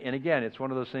 And again, it's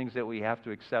one of those things that we have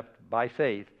to accept by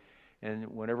faith.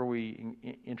 And whenever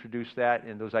we introduce that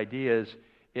and those ideas,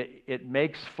 it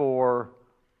makes for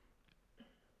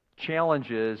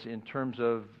challenges in terms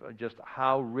of just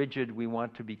how rigid we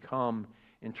want to become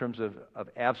in terms of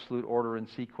absolute order and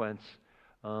sequence.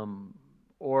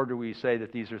 Or do we say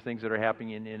that these are things that are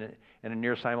happening in a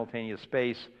near simultaneous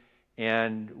space,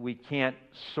 and we can't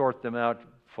sort them out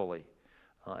fully?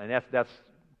 And that's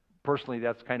personally,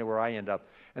 that's kind of where I end up.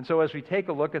 And so as we take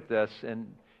a look at this,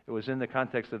 and it was in the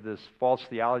context of this false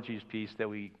theologies piece that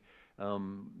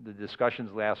the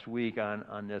discussions last week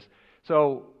on this.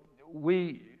 So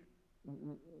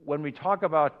when we talk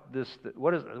about this,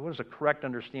 what is a correct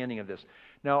understanding of this?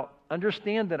 Now,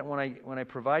 understand that when I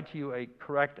provide to you a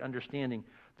correct understanding,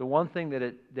 the one thing that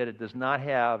it does not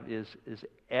have is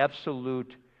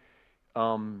absolute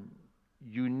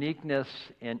uniqueness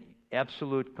and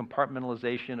absolute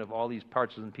compartmentalization of all these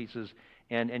parts and pieces,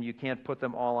 and you can't put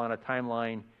them all on a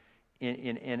timeline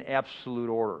in absolute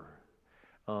order.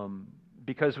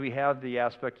 Because we have the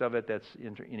aspect of it that's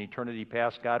in eternity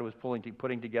past. God was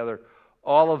putting together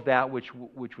all of that which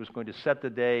was going to set the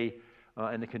day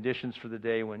and the conditions for the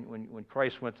day when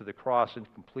Christ went to the cross and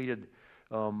completed,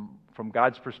 from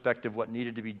God's perspective, what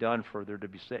needed to be done for there to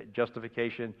be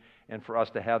justification and for us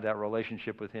to have that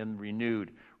relationship with Him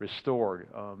renewed, restored.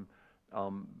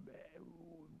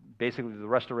 Basically, the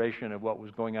restoration of what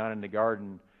was going on in the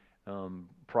garden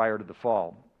prior to the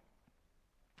fall.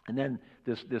 And then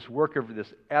this work of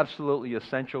this absolutely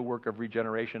essential work of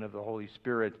regeneration of the Holy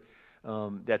Spirit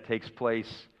that takes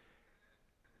place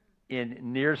in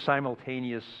near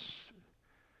simultaneous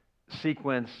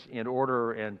sequence and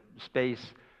order and space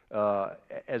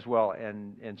as well.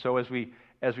 And so as we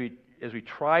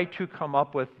try to come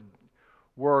up with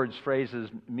words, phrases,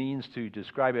 means to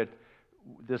describe it,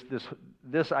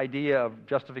 this idea of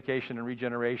justification and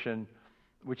regeneration,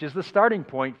 which is the starting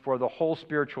point for the whole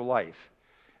spiritual life.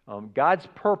 God's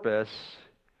purpose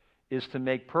is to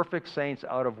make perfect saints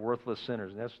out of worthless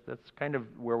sinners. And that's kind of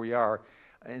where we are.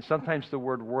 And sometimes the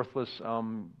word worthless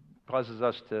causes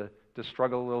us to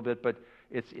struggle a little bit, but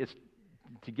it's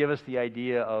to give us the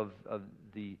idea of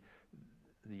the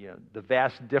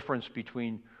vast difference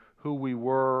between who we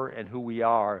were and who we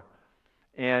are.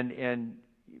 And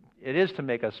it is to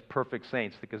make us perfect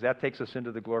saints, because that takes us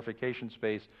into the glorification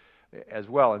space as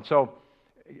well. And so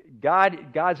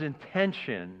God's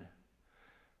intention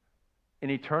in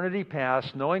eternity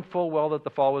past, knowing full well that the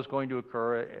fall was going to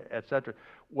occur, etc.,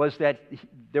 was that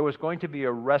there was going to be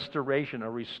a restoration,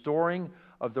 a restoring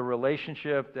of the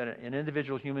relationship that an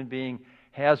individual human being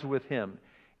has with Him.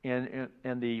 And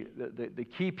the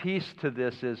key piece to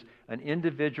this is an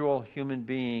individual human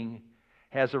being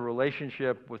has a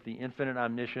relationship with the infinite,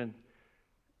 omniscient,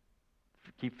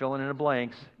 keep filling in the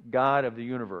blanks, God of the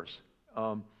universe.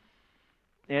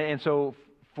 And so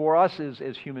for us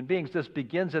as human beings, this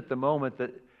begins at the moment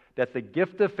that the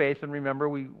gift of faith, and remember,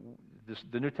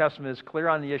 the New Testament is clear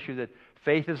on the issue that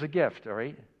faith is a gift, all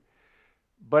right?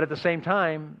 But at the same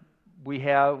time, we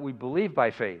believe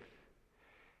by faith.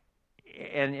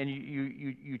 And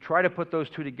you try to put those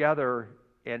two together,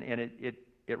 and it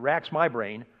racks my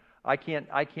brain. I can't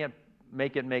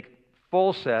make it make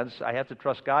full sense. I have to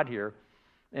trust God here.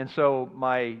 And so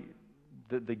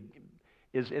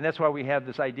and that's why we have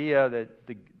this idea that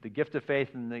the gift of faith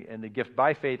and the gift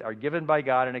by faith are given by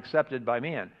God and accepted by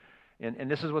man. And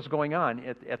this is what's going on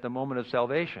at the moment of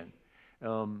salvation.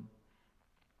 And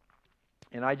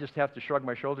I just have to shrug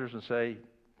my shoulders and say,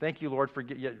 thank you, Lord, for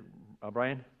Brian? What do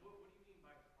you mean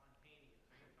by spontaneous?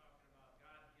 Are you talking about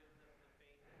God gives us the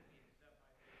faith and we accept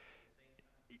by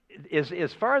faith at the same time?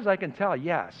 As far as I can tell,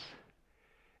 yes.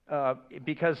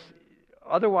 Because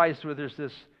otherwise, there's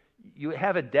this, you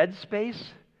have a dead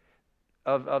space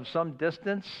of some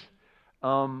distance.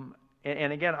 And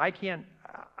again, I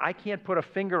can't put a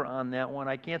finger on that one.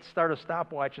 I can't start a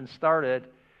stopwatch and start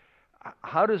it.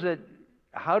 How does it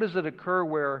occur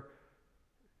where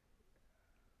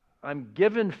I'm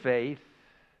given faith,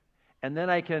 and then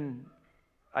I can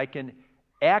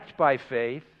act by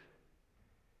faith?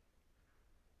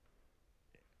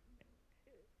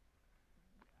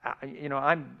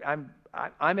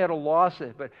 I'm at a loss,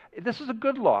 but this is a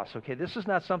good loss. Okay, this is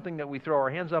not something that we throw our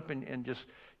hands up and just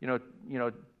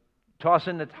toss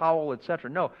in the towel, etc.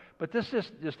 No, but this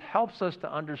just helps us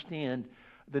to understand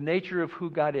the nature of who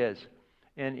God is,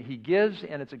 and He gives,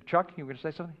 and it's a Chuck. You were going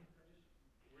to say something?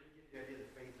 Where do you get the idea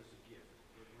that faith is a gift?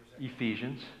 Where's that?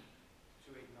 Ephesians.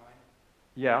 2:8-9.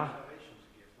 Yeah. Salvation's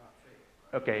a gift, not faith.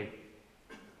 Right? Okay.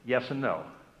 Yes and no.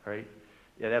 Right?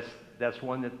 Yeah, that's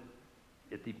one that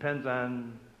it depends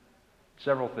on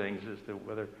several things as to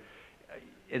whether.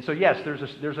 And so yes,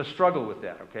 there's a struggle with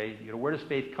that. Okay, where does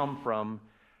faith come from?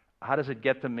 How does it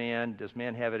get to man? Does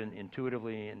man have it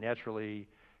intuitively and naturally?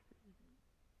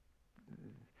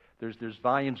 There's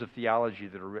volumes of theology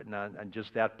that are written on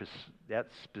just that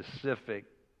specific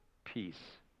piece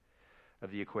of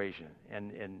the equation,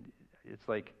 and it's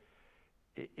like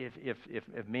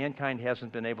if mankind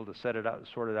hasn't been able to sort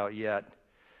it out yet,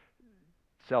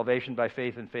 salvation by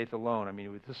faith and faith alone. I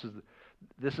mean,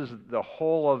 this is the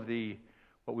whole of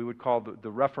what we would call the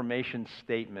Reformation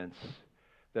statements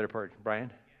that are part.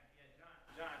 Brian?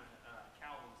 John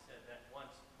Calvin said that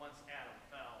once Adam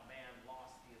fell, man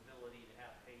lost the ability to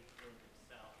have faith in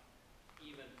himself,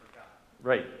 even for God.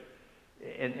 Right.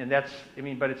 And that's,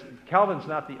 but Calvin's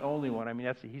not the only one. I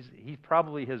mean, he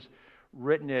probably has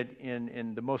written it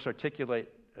in the most articulate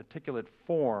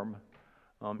form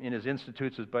in his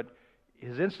Institutes. But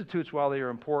his Institutes, while they are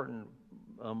important,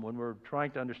 when we're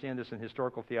trying to understand this in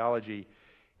historical theology,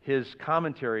 his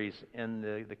commentaries and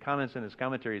the comments in his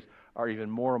commentaries are even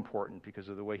more important because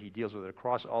of the way he deals with it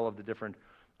across all of the different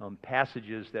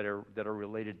passages that are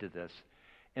related to this.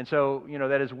 And so,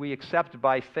 that is, we accept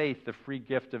by faith the free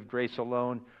gift of grace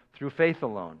alone through faith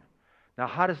alone. Now,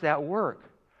 how does that work?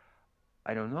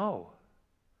 I don't know.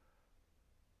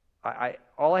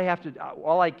 All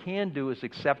I can do is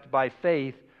accept by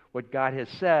faith what God has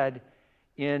said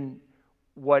in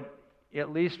what,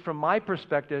 at least from my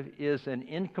perspective, is an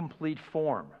incomplete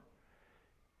form.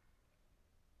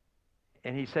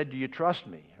 And He said, "Do you trust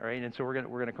me?" All right, and so we're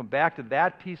going to come back to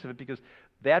that piece of it because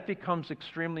that becomes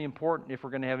extremely important if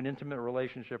we're going to have an intimate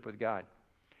relationship with God.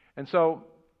 And so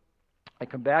I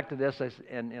come back to this,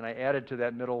 and I added to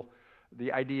that middle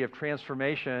the idea of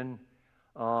transformation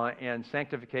and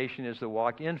sanctification is the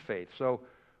walk in faith. So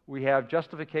we have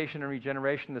justification and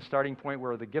regeneration, the starting point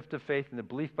where the gift of faith and the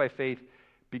belief by faith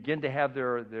begin to have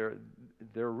their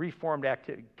reformed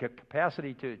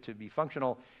capacity to be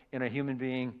functional in a human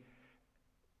being.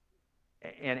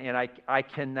 And I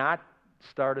cannot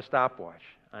start a stopwatch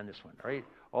on this one, right?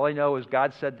 All I know is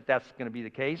God said that that's going to be the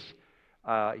case,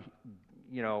 and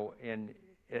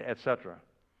et cetera.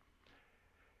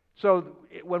 So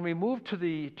when we move to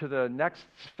the next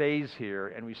phase here,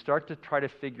 and we start to try to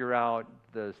figure out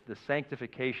the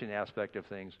sanctification aspect of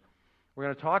things, we're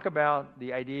going to talk about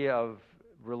the idea of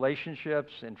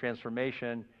relationships and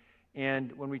transformation.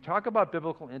 And when we talk about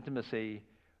biblical intimacy,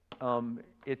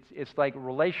 it's like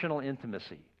relational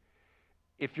intimacy.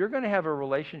 If you're going to have a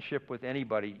relationship with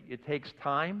anybody, it takes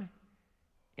time,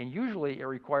 and usually it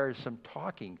requires some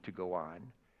talking to go on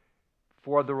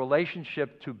for the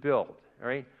relationship to build. All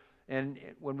right. And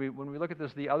when we look at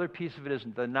this, the other piece of it is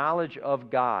the knowledge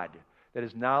of God, that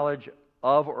is knowledge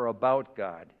of or about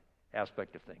God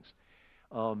aspect of things.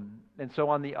 And so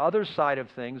on the other side of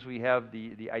things, we have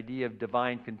the idea of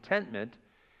divine contentment,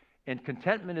 and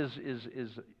contentment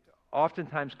is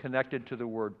oftentimes connected to the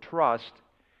word trust,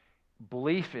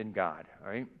 belief in God. All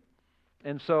right.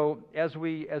 And so as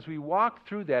we walk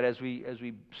through that, as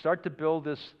we start to build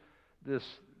this,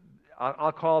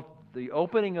 I'll call it the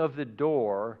opening of the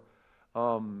door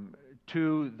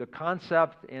to the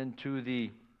concept and to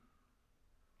the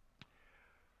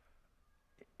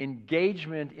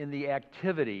engagement in the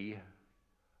activity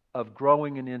of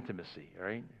growing in intimacy,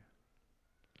 right?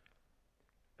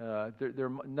 There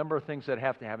are a number of things that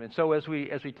have to happen. And so as we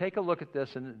take a look at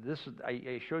this, and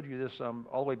I showed you this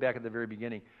all the way back at the very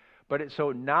beginning, but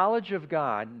so knowledge of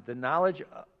God, the knowledge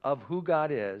of who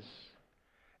God is,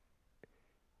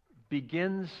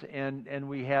 begins, and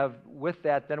we have, with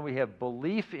that, then we have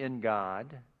belief in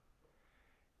God,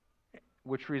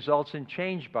 which results in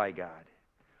change by God.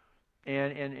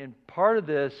 And part of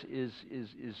this is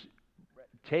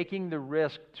taking the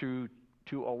risk to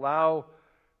allow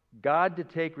God to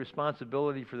take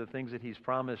responsibility for the things that He's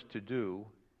promised to do,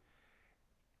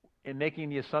 and making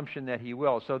the assumption that He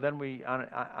will. So then we, on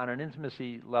an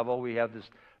intimacy level, we have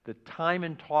the time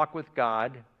and talk with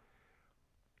God.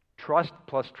 Trust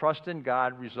plus trust in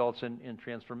God results in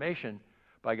transformation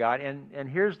by God. And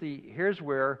here's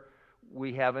where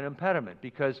we have an impediment,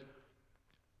 because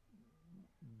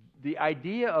the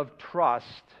idea of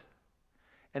trust,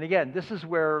 and again, this is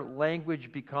where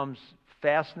language becomes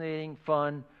fascinating,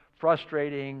 fun,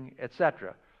 frustrating,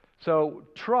 etc. So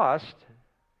trust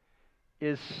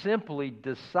is simply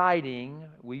deciding,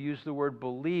 we use the word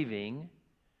believing,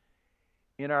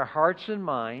 in our hearts and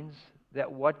minds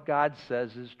that what God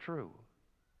says is true.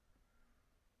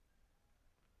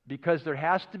 Because there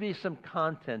has to be some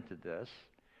content to this,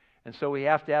 and so we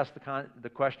have to ask the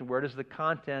question, where does the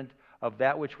content of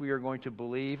that which we are going to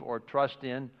believe or trust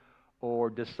in or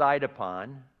decide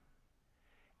upon,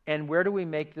 and where do we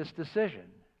make this decision?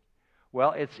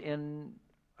 Well, it's in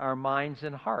our minds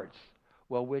and hearts.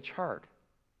 Well, which heart?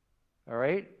 All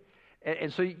right?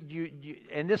 And so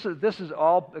and this is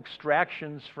all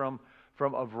extractions from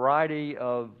a variety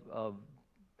of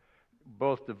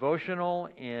both devotional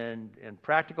and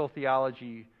practical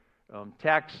theology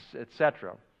texts,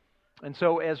 etc. And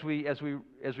so as we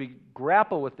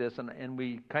grapple with this and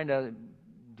we kind of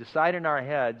decide in our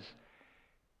heads,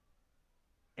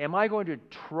 am I going to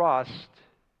trust,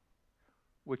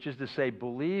 which is to say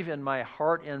believe in my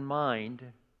heart and mind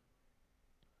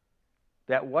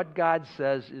that what God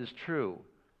says is true?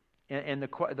 And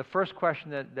the first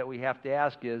question that we have to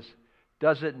ask is,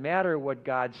 does it matter what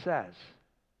God says?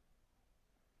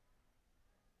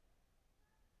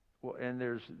 Well, and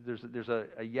there's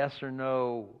a yes or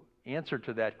no answer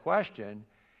to that question.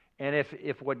 And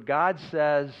if what God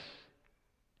says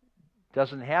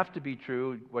doesn't have to be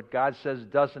true, what God says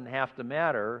doesn't have to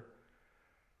matter,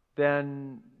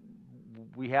 then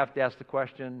we have to ask the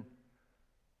question,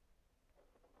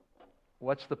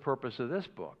 what's the purpose of this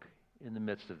book in the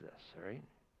midst of this, right?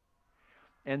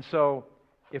 And so,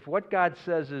 if what God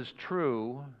says is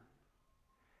true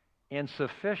and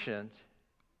sufficient,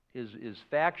 is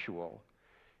factual,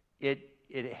 it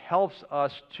helps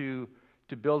us to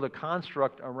build a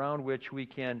construct around which we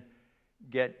can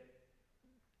get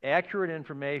accurate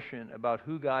information about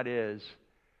who God is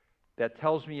that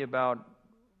tells me about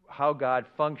how God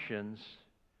functions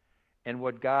and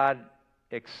what God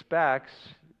expects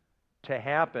to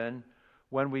happen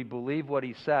when we believe what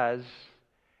He says,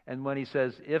 and when He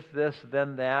says, if this,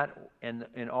 then that, and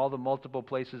in all the multiple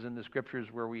places in the Scriptures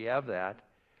where we have that.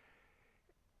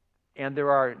 And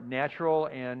there are natural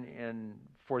and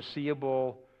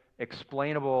foreseeable,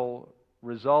 explainable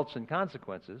results and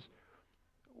consequences.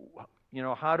 You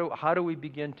know, how do we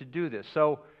begin to do this?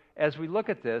 So as we look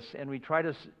at this and we try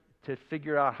to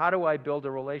figure out, how do I build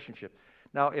a relationship?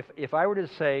 Now, if I were to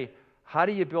say, how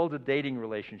do you build a dating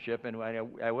relationship? And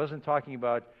I wasn't talking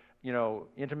about,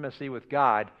 intimacy with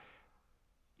God.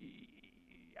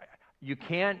 You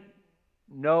can't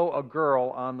know a girl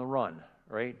on the run,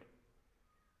 right?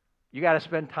 You got to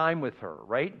spend time with her,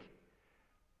 right?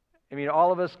 I mean,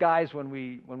 all of us guys, when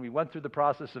we went through the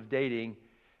process of dating,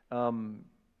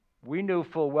 we knew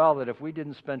full well that if we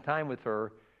didn't spend time with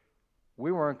her,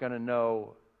 we weren't going to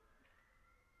know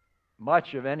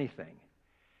much of anything.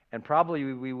 And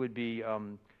probably we would be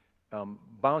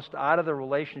bounced out of the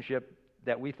relationship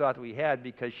that we thought we had,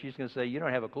 because she's going to say, you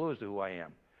don't have a clue as to who I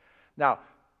am. Now,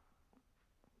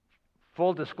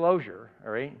 full disclosure,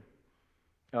 all right?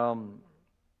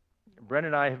 Brenda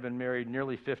and I have been married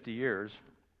nearly 50 years.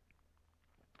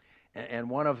 And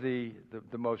one of the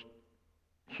most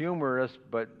humorous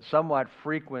but somewhat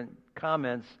frequent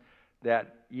comments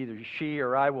that either she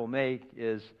or I will make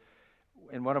is,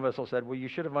 and one of us will say, well, you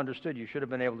should have understood. You should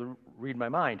have been able to read my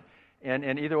mind.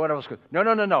 And either one of us goes,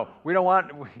 no. We don't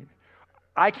want...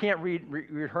 I can't read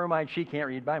her mind. She can't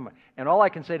read my mind. And all I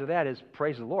can say to that is,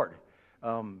 praise the Lord.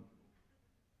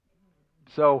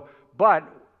 But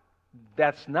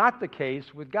that's not the case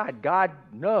with God. God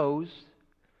knows.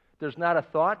 There's not a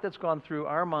thought that's gone through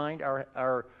our mind,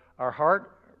 our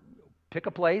heart. Pick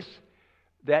a place.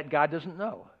 that God doesn't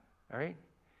know, all right?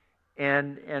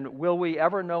 And will we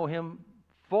ever know him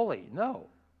fully? No.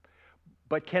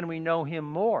 But can we know him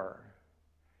more?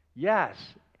 Yes.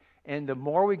 And the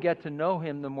more we get to know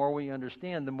him, the more we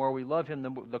understand, the more we love him,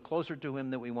 the closer to him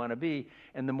that we want to be,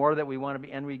 and the more that we want to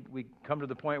be. And we come to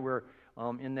the point where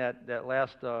in that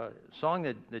last song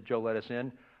that Joe led us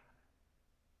in,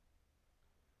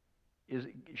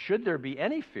 should there be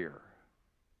any fear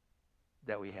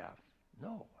that we have?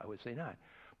 No, I would say not.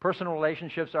 Personal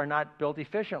relationships are not built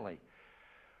efficiently.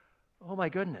 Oh my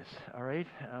goodness, all right?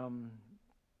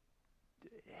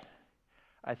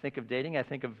 I think of dating, I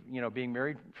think of being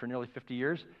married for nearly 50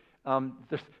 years.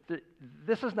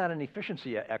 This is not an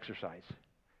efficiency exercise.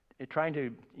 Trying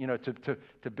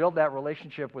to build that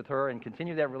relationship with her and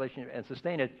continue that relationship and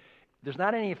sustain it, there's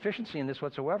not any efficiency in this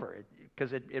whatsoever,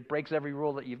 because it breaks every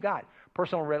rule that you've got.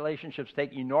 Personal relationships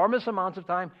take enormous amounts of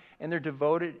time, and they're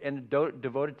devoted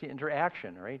to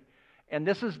interaction, right? And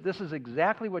this is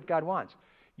exactly what God wants.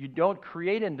 You don't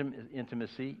create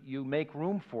intimacy, you make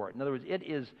room for it. In other words, it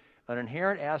is an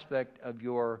inherent aspect of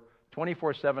your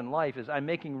 24/7 life, is I'm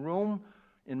making room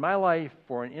in my life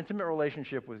for an intimate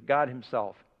relationship with God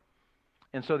himself.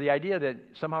 And so the idea that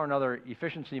somehow or another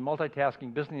efficiency,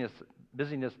 multitasking,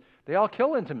 busyness, they all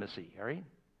kill intimacy, all right?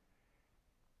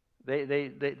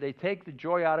 They take the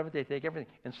joy out of it, they take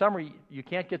everything. In summary, you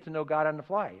can't get to know God on the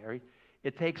fly, all right?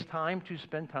 It takes time to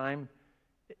spend time,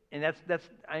 and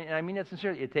I mean that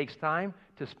sincerely. It takes time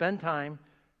to spend time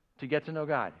to get to know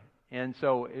God. And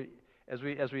so as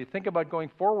we think about going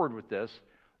forward with this,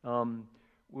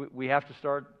 we have to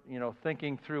start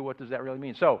thinking through what does that really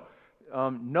mean. So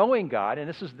knowing God, and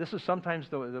this is sometimes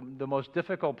the most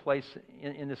difficult place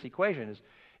in this equation, is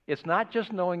it's not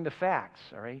just knowing the facts,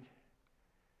 all right?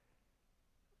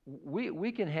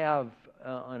 We can have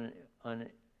an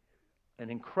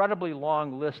incredibly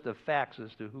long list of facts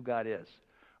as to who God is,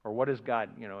 or what is God,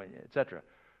 etc.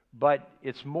 But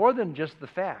it's more than just the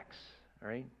facts, all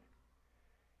right?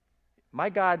 My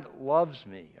God loves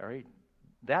me, all right?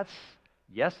 That's,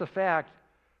 yes, a fact,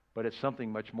 but it's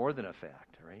something much more than a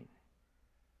fact, all right?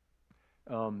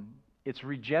 It's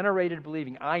regenerated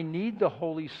believing. I need the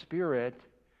Holy Spirit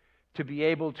to be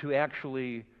able to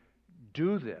actually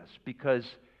do this, because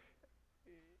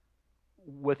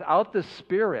without the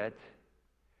Spirit,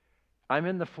 I'm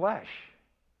in the flesh.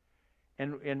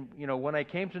 And when I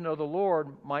came to know the Lord,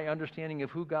 my understanding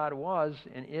of who God was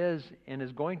and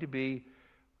is going to be,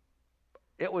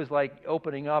 it was like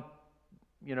opening up,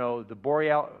 the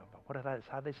boreal.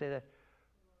 How'd they say that?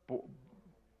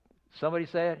 Somebody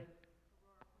say it?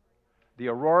 The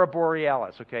aurora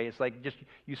borealis. Okay, it's like just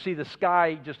you see the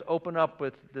sky just open up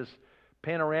with this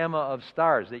panorama of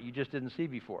stars that you just didn't see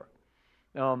before.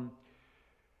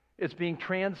 It's being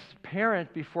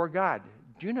transparent before God.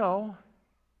 Do you know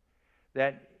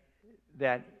that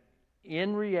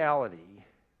in reality,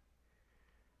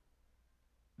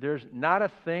 there's not a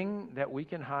thing that we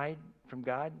can hide from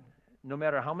God? No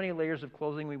matter how many layers of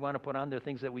clothing we want to put on, there are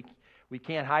things that we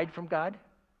can't hide from God.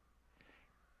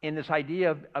 And this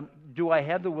idea of, do I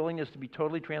have the willingness to be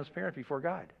totally transparent before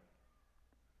God?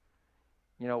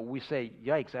 We say,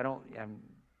 "Yikes! I don't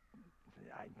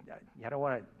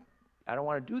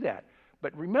want to do that."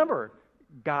 But remember,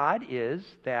 God is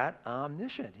that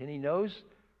omniscient, and He knows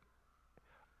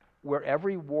where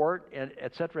every wart and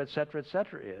et cetera,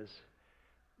 is,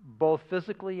 both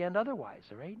physically and otherwise.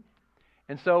 All right,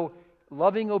 and so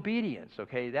loving obedience.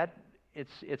 Okay, that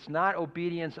it's not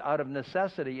obedience out of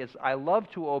necessity. It's I love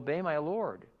to obey my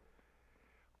Lord,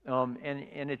 and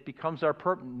it becomes our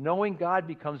purpose. Knowing God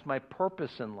becomes my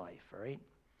purpose in life. All right,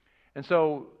 and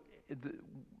so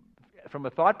from a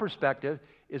thought perspective,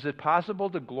 is it possible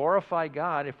to glorify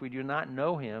God if we do not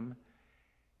know Him?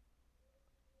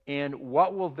 And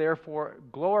what will therefore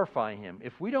glorify Him?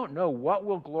 If we don't know what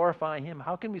will glorify Him,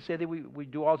 how can we say that we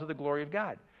do all to the glory of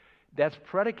God? That's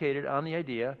predicated on the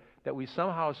idea that we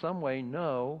somehow, some way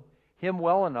know Him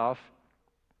well enough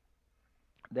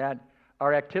that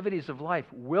our activities of life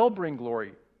will bring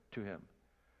glory to Him.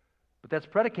 But that's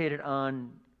predicated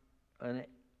on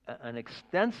an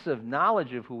extensive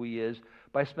knowledge of who He is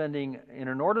by spending an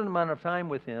inordinate amount of time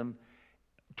with Him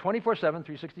 24/7,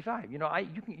 365.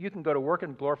 You can go to work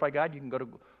and glorify God. You can go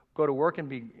to work and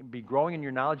be growing in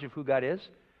your knowledge of who God is,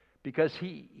 because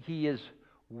He is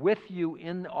with you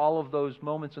in all of those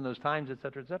moments and those times, et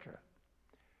cetera, et cetera.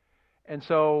 And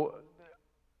so,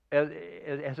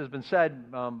 as has been said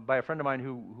by a friend of mine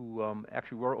who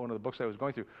actually wrote one of the books I was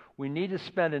going through, we need to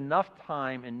spend enough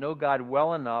time and know God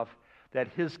well enough that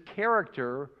His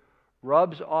character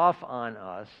rubs off on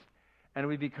us and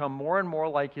we become more and more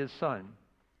like His Son.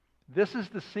 This is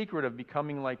the secret of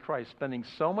becoming like Christ, spending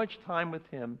so much time with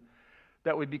Him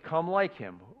that we become like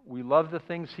Him. We love the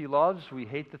things He loves. We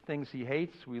hate the things He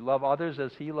hates. We love others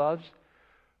as He loves.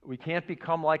 We can't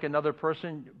become like another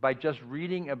person by just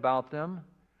reading about them.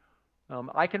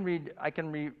 I can read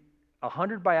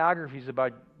 100 biographies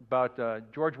about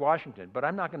George Washington, but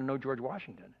I'm not going to know George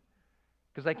Washington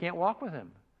because I can't walk with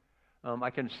him. I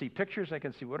can see pictures, I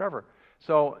can see whatever.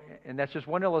 So, and that's just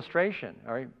one illustration.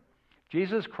 All right,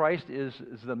 Jesus Christ is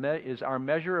our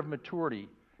measure of maturity,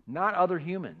 not other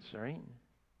humans. All right,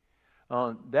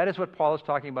 that is what Paul is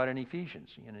talking about in Ephesians.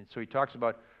 And so he talks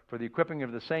about for the equipping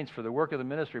of the saints, for the work of the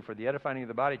ministry, for the edifying of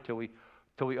the body, till we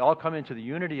all come into the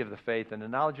unity of the faith and the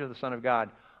knowledge of the Son of God,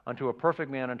 unto a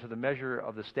perfect man, unto the measure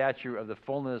of the stature of the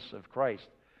fullness of Christ,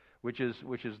 which is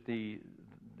the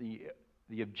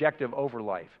objective over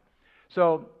life.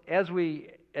 So as we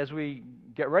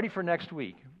get ready for next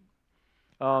week,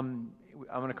 I'm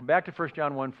going to come back to 1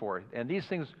 John 1:4. And these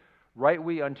things write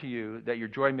we unto you, that your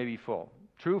joy may be full.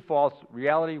 True, false,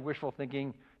 reality, wishful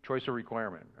thinking, choice or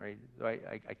requirement. Right?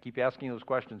 I keep asking those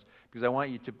questions because I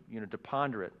want you to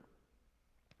ponder it.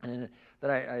 And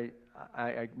then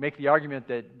I make the argument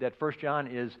that 1 John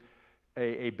is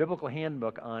a biblical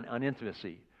handbook on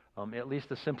intimacy, at least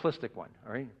a simplistic one.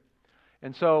 All right.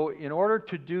 And so, in order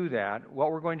to do that,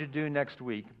 what we're going to do next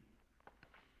week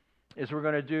is we're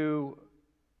going to do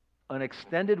an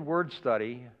extended word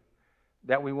study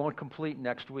that we won't complete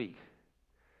next week.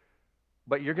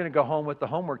 But you're going to go home with the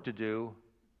homework to do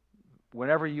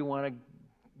whenever you want to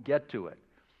get to it.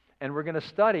 And we're going to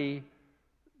study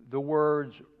the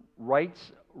words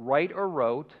write or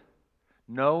wrote,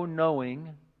 know,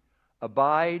 knowing,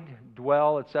 abide,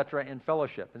 dwell, etc., and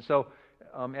fellowship. And so,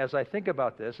 as I think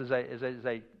about this, as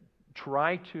I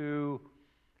try to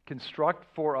construct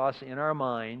for us in our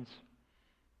minds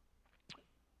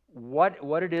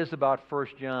what it is about 1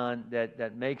 John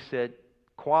that makes it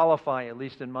qualify, at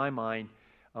least in my mind,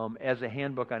 as a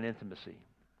handbook on intimacy.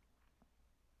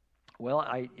 Well,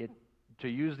 to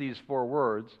use these 4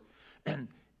 words,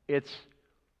 it's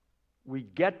we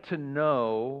get to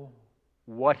know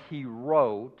what he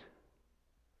wrote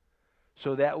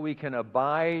so that we can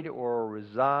abide or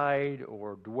reside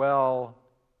or dwell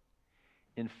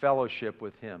in fellowship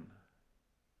with him.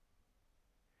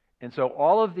 And so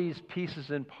all of these pieces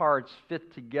and parts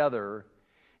fit together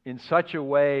in such a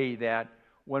way that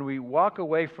when we walk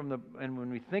away from and when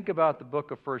we think about the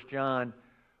book of 1 John,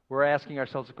 we're asking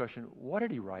ourselves the question, what did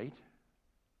he write?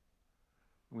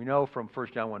 We know from 1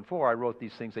 John 1:4, I wrote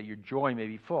these things that your joy may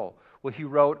be full. Well, he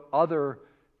wrote other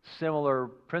similar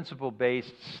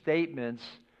principle-based statements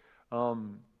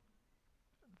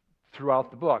throughout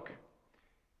the book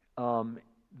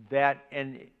that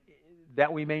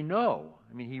we may know.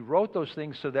 I mean, he wrote those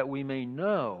things so that we may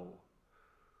know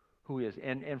who he is.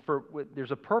 And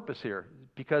there's a purpose here,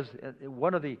 because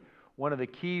one of the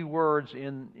key words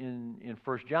in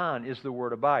 1 John is the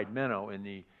word abide, meno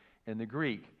in the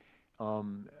Greek.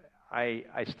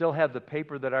 I still have the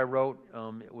paper that I wrote.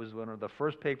 It was one of the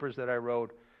first papers that I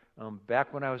wrote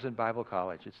back when I was in Bible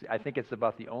college. I think it's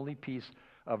about the only piece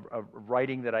of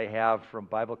writing that I have from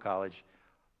Bible college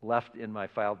left in my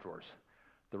file drawers.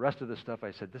 The rest of the stuff,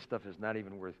 I said, this stuff is not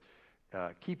even worth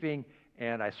keeping,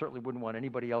 and I certainly wouldn't want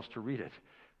anybody else to read it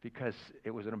because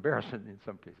it was an embarrassment in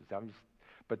some cases.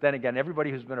 But then again, everybody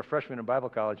who's been a freshman in Bible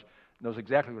college knows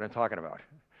exactly what I'm talking about.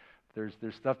 There's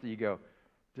stuff that you go,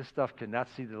 this stuff cannot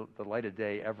see the light of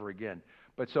day ever again.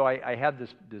 But so I have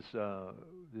this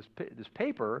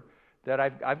paper that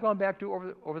I've gone back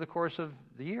to over the course of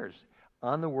the years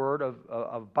on the word of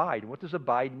abide. What does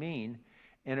abide mean?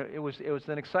 And it was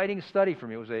an exciting study for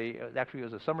me. It was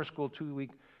a summer school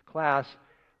 2-week class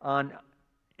and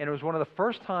it was one of the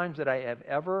first times that I had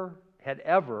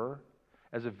ever,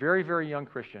 as a very, very young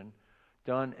Christian,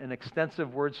 done an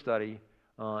extensive word study.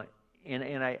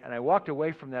 And I walked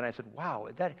away from that and I said, wow,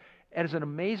 that is an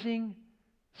amazing,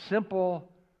 simple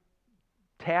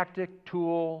tactic,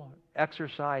 tool,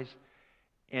 exercise,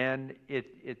 and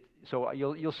so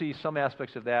you'll see some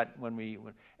aspects of that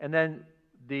and then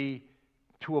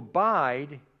to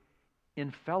abide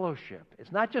in fellowship.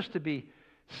 It's not just to be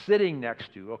sitting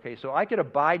next to. Okay, so I could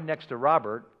abide next to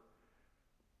Robert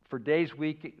for days,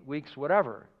 weeks,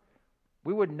 whatever.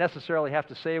 We wouldn't necessarily have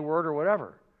to say a word or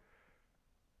whatever.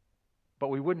 But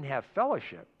we wouldn't have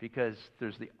fellowship because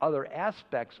there's the other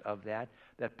aspects of that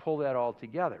pull that all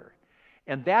together.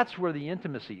 And that's where the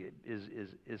intimacy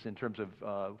is in terms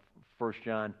of 1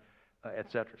 John,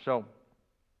 etc. So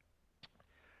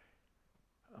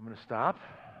I'm going to stop.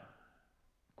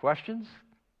 Questions?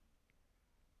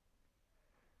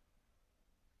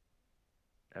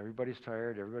 Everybody's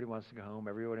tired. Everybody wants to go home.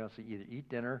 Everybody wants to either eat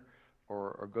dinner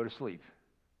or go to sleep.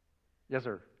 Yes,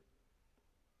 sir.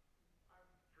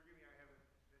 Forgive me, I haven't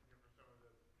been here for some of the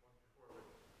ones before,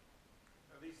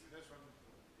 but at least in this one,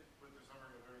 with the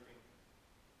summary of everything,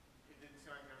 it didn't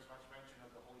seem like there was much mention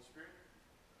of the Holy Spirit.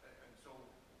 And so,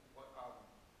 what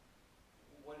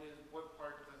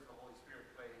part does the Holy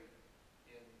Spirit play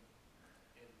in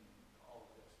all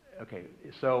of this? Okay,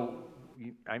 so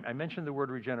I mentioned the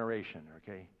word regeneration,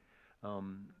 okay?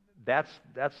 That's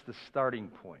the starting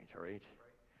point, all right?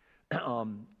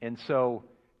 And so,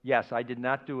 yes, I did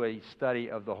not do a study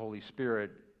of the Holy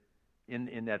Spirit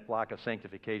in that block of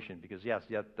sanctification because, yes,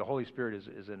 the Holy Spirit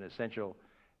is an essential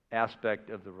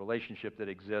aspect of the relationship that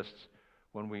exists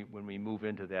when we move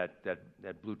into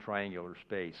that blue triangular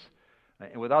space.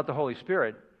 And without the Holy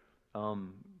Spirit,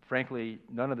 frankly,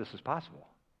 none of this is possible.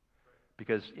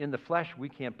 Because in the flesh, we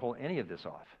can't pull any of this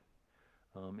off.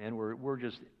 And we're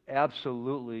just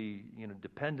absolutely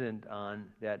dependent on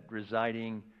that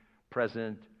residing,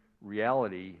 present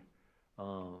reality.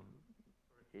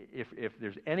 If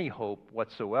there's any hope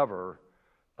whatsoever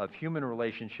of human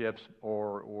relationships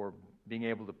or being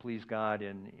able to please God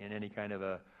in any kind of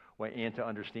a way and to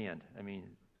understand. I mean,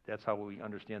 that's how we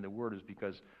understand the Word is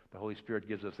because the Holy Spirit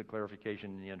gives us the clarification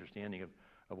and the understanding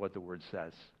of what the Word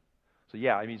says. So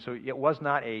yeah, I mean, so it was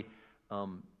not a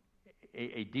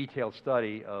detailed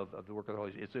study of the work of the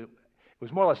Holy Spirit. It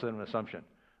was more or less an assumption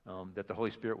that the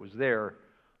Holy Spirit was there.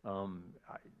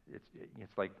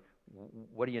 It's like,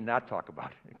 what do you not talk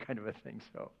about, kind of a thing.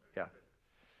 So yeah.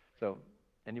 So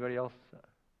anybody else?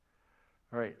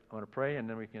 All right, I want to pray, and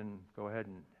then we can go ahead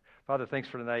and Father, thanks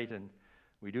for tonight, and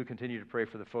we do continue to pray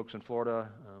for the folks in Florida.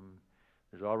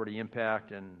 There's already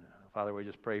impact, and Father, we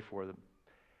just pray for them.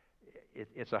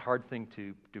 It's a hard thing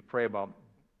to pray about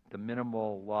the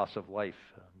minimal loss of life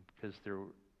because there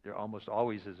almost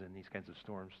always is in these kinds of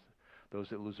storms those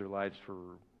that lose their lives for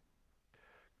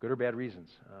good or bad reasons.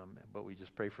 But we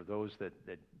just pray for those that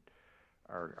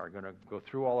are going to go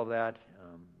through all of that,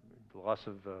 the loss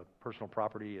of personal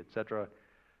property, etc.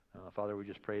 Father, we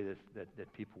just pray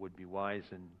that people would be wise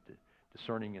and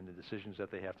discerning in the decisions that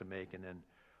they have to make, and then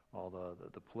all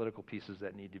the political pieces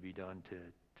that need to be done to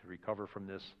recover from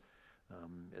this.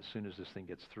 As soon as this thing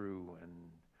gets through, and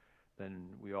then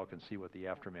we all can see what the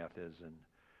aftermath is. And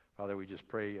Father, we just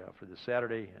pray for this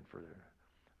Saturday and for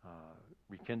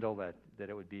Rekindle, that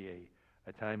it would be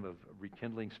a time of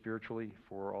rekindling spiritually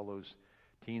for all those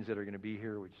teens that are going to be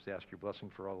here. We just ask your blessing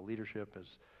for all the leadership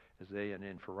as they,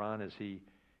 and for Ron as he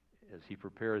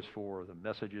prepares for the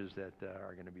messages that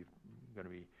are going to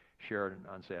be shared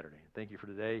on Saturday. Thank you for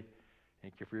today.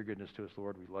 Thank you for your goodness to us,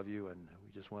 Lord. We love you, and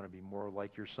we just want to be more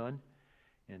like your Son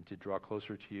and to draw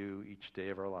closer to you each day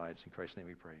of our lives. In Christ's name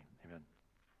we pray. Amen.